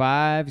number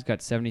 5. He's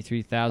got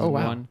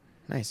 73,001.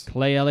 Nice.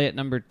 Clay Elliott,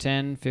 number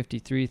 10,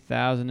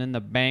 53,000 in the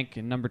bank.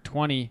 And number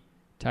 20,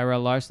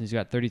 Tyrell Larson, he's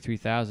got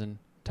 33,000.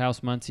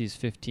 Taos Muncie's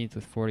 15th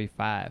with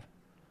 45.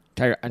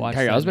 Watch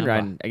Tyrell's that been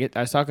number. riding. I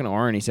was talking to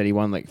Oren. He said he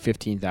won like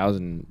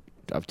 15,000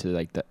 up to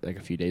like a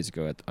few days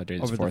ago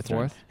during his Over the fourth run.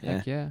 fourth?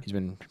 Heck yeah. He's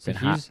been So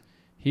hot.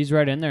 he's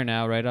right in there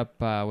now, right up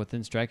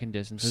within striking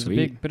distance. There's a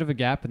Sweet. bit of a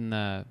gap in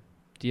the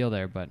deal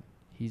there, but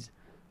he's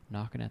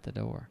knocking at the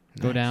door.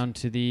 Go Nice. down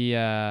to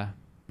the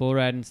bull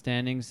riding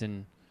standings,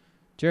 and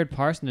Jared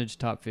Parsonage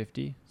top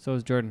 50. So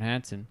is Jordan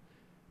Hansen.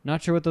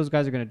 Not sure what those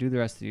guys are going to do the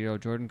rest of the year.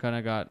 Jordan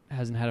kind of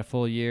hasn't had a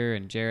full year,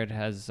 and Jared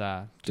has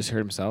Just hurt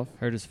himself.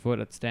 hurt his foot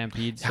at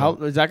Stampede. So How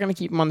is that going to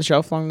keep him on the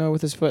shelf long though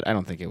with his foot? I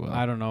don't think it will.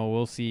 I don't know.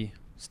 We'll see.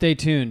 Stay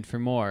tuned for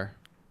more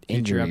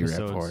future Injury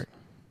episodes. report.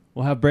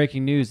 We'll have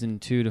breaking news in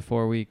 2 to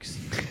 4 weeks.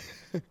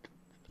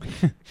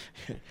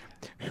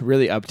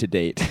 Really up to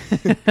date.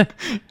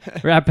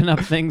 Wrapping up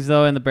things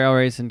though in the barrel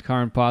race, and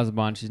Karen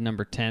Posabon, she's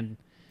number 10.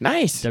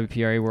 Nice.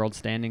 WPRA World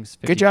Standings.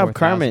 Good job, 54,000.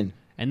 Carmen.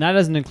 And that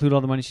doesn't include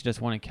all the money she just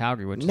won in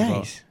Calgary, which is about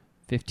Nice.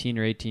 15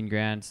 or 18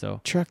 grand.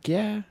 So Truck,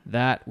 yeah.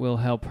 that will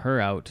help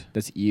her out.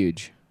 That's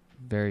huge.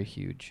 Very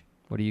huge.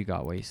 What do you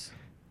got, Wace?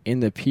 In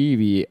the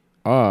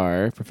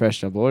PBR,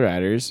 professional bull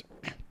riders,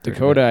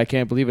 Dakota, I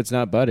can't believe it's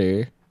not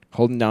butter.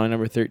 Holding down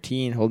number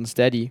 13, holding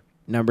steady.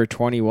 Number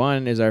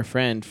 21 is our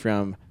friend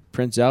from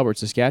Prince Albert,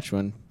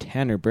 Saskatchewan,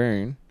 Tanner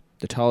Byrne,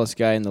 the tallest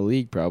guy in the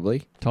league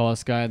probably.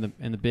 Tallest guy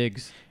in the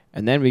bigs.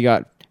 And then we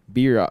got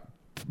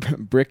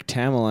Brick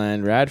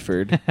Tamerlan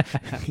Radford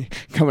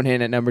coming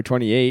in at number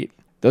 28.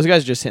 Those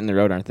guys are just hitting the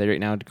road, aren't they, right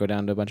now, to go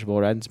down to a bunch of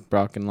bull ridings?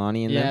 Brock and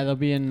Lonnie and Yeah, them? they'll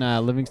be in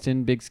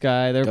Livingston, Big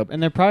Sky. Yep.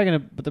 And they're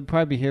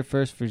probably be here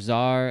first for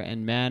Czar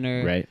and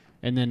Manor. Right.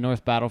 And then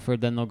North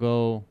Battleford. Then they'll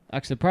go.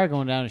 Actually, they're probably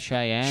going down to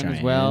Cheyenne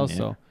as well. Cheyenne,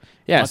 yeah. So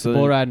Yeah, lots so of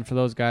bull then riding for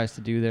those guys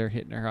to do. They're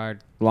hitting her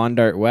hard.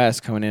 Blondart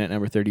West coming in at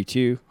number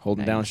 32,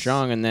 holding down Nice.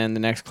 strong. And then the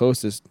next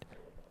closest,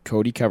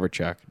 Cody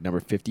Coverchuck, number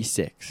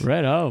 56.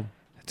 Right on.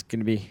 It's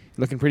going to be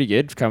looking pretty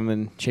good,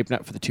 shaping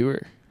up for the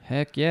tour.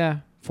 Heck yeah.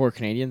 4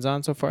 Canadians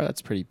on so far.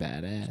 That's pretty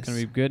badass. It's going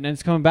to be good. And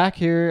it's coming back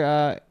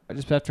here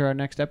just after our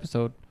next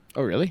episode.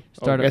 Oh, really?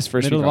 Start I guess at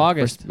first middle week of off.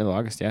 August. Middle of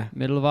August, yeah.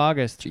 Middle of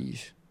August.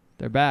 Jeez.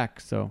 They're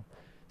back. So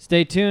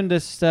stay tuned.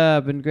 This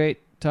been great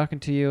talking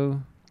to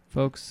you,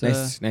 folks.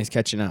 Nice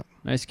catching up.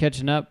 Nice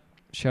catching up.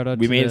 Shout out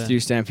We to made it through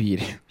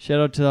Stampede. Shout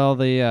out to all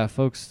the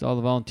folks, all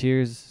the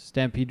volunteers,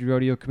 Stampede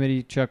Rodeo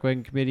Committee, Chuck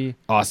Wagon Committee.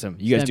 Awesome.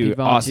 You guys do Stampede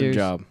an awesome volunteers.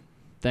 job.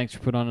 Thanks for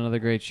putting on another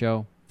great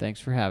show. Thanks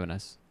for having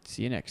us.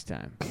 See you next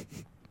time.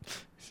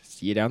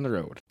 See you down the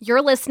road.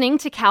 You're listening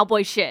to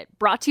Cowboy Shit,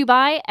 brought to you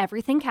by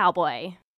Everything Cowboy.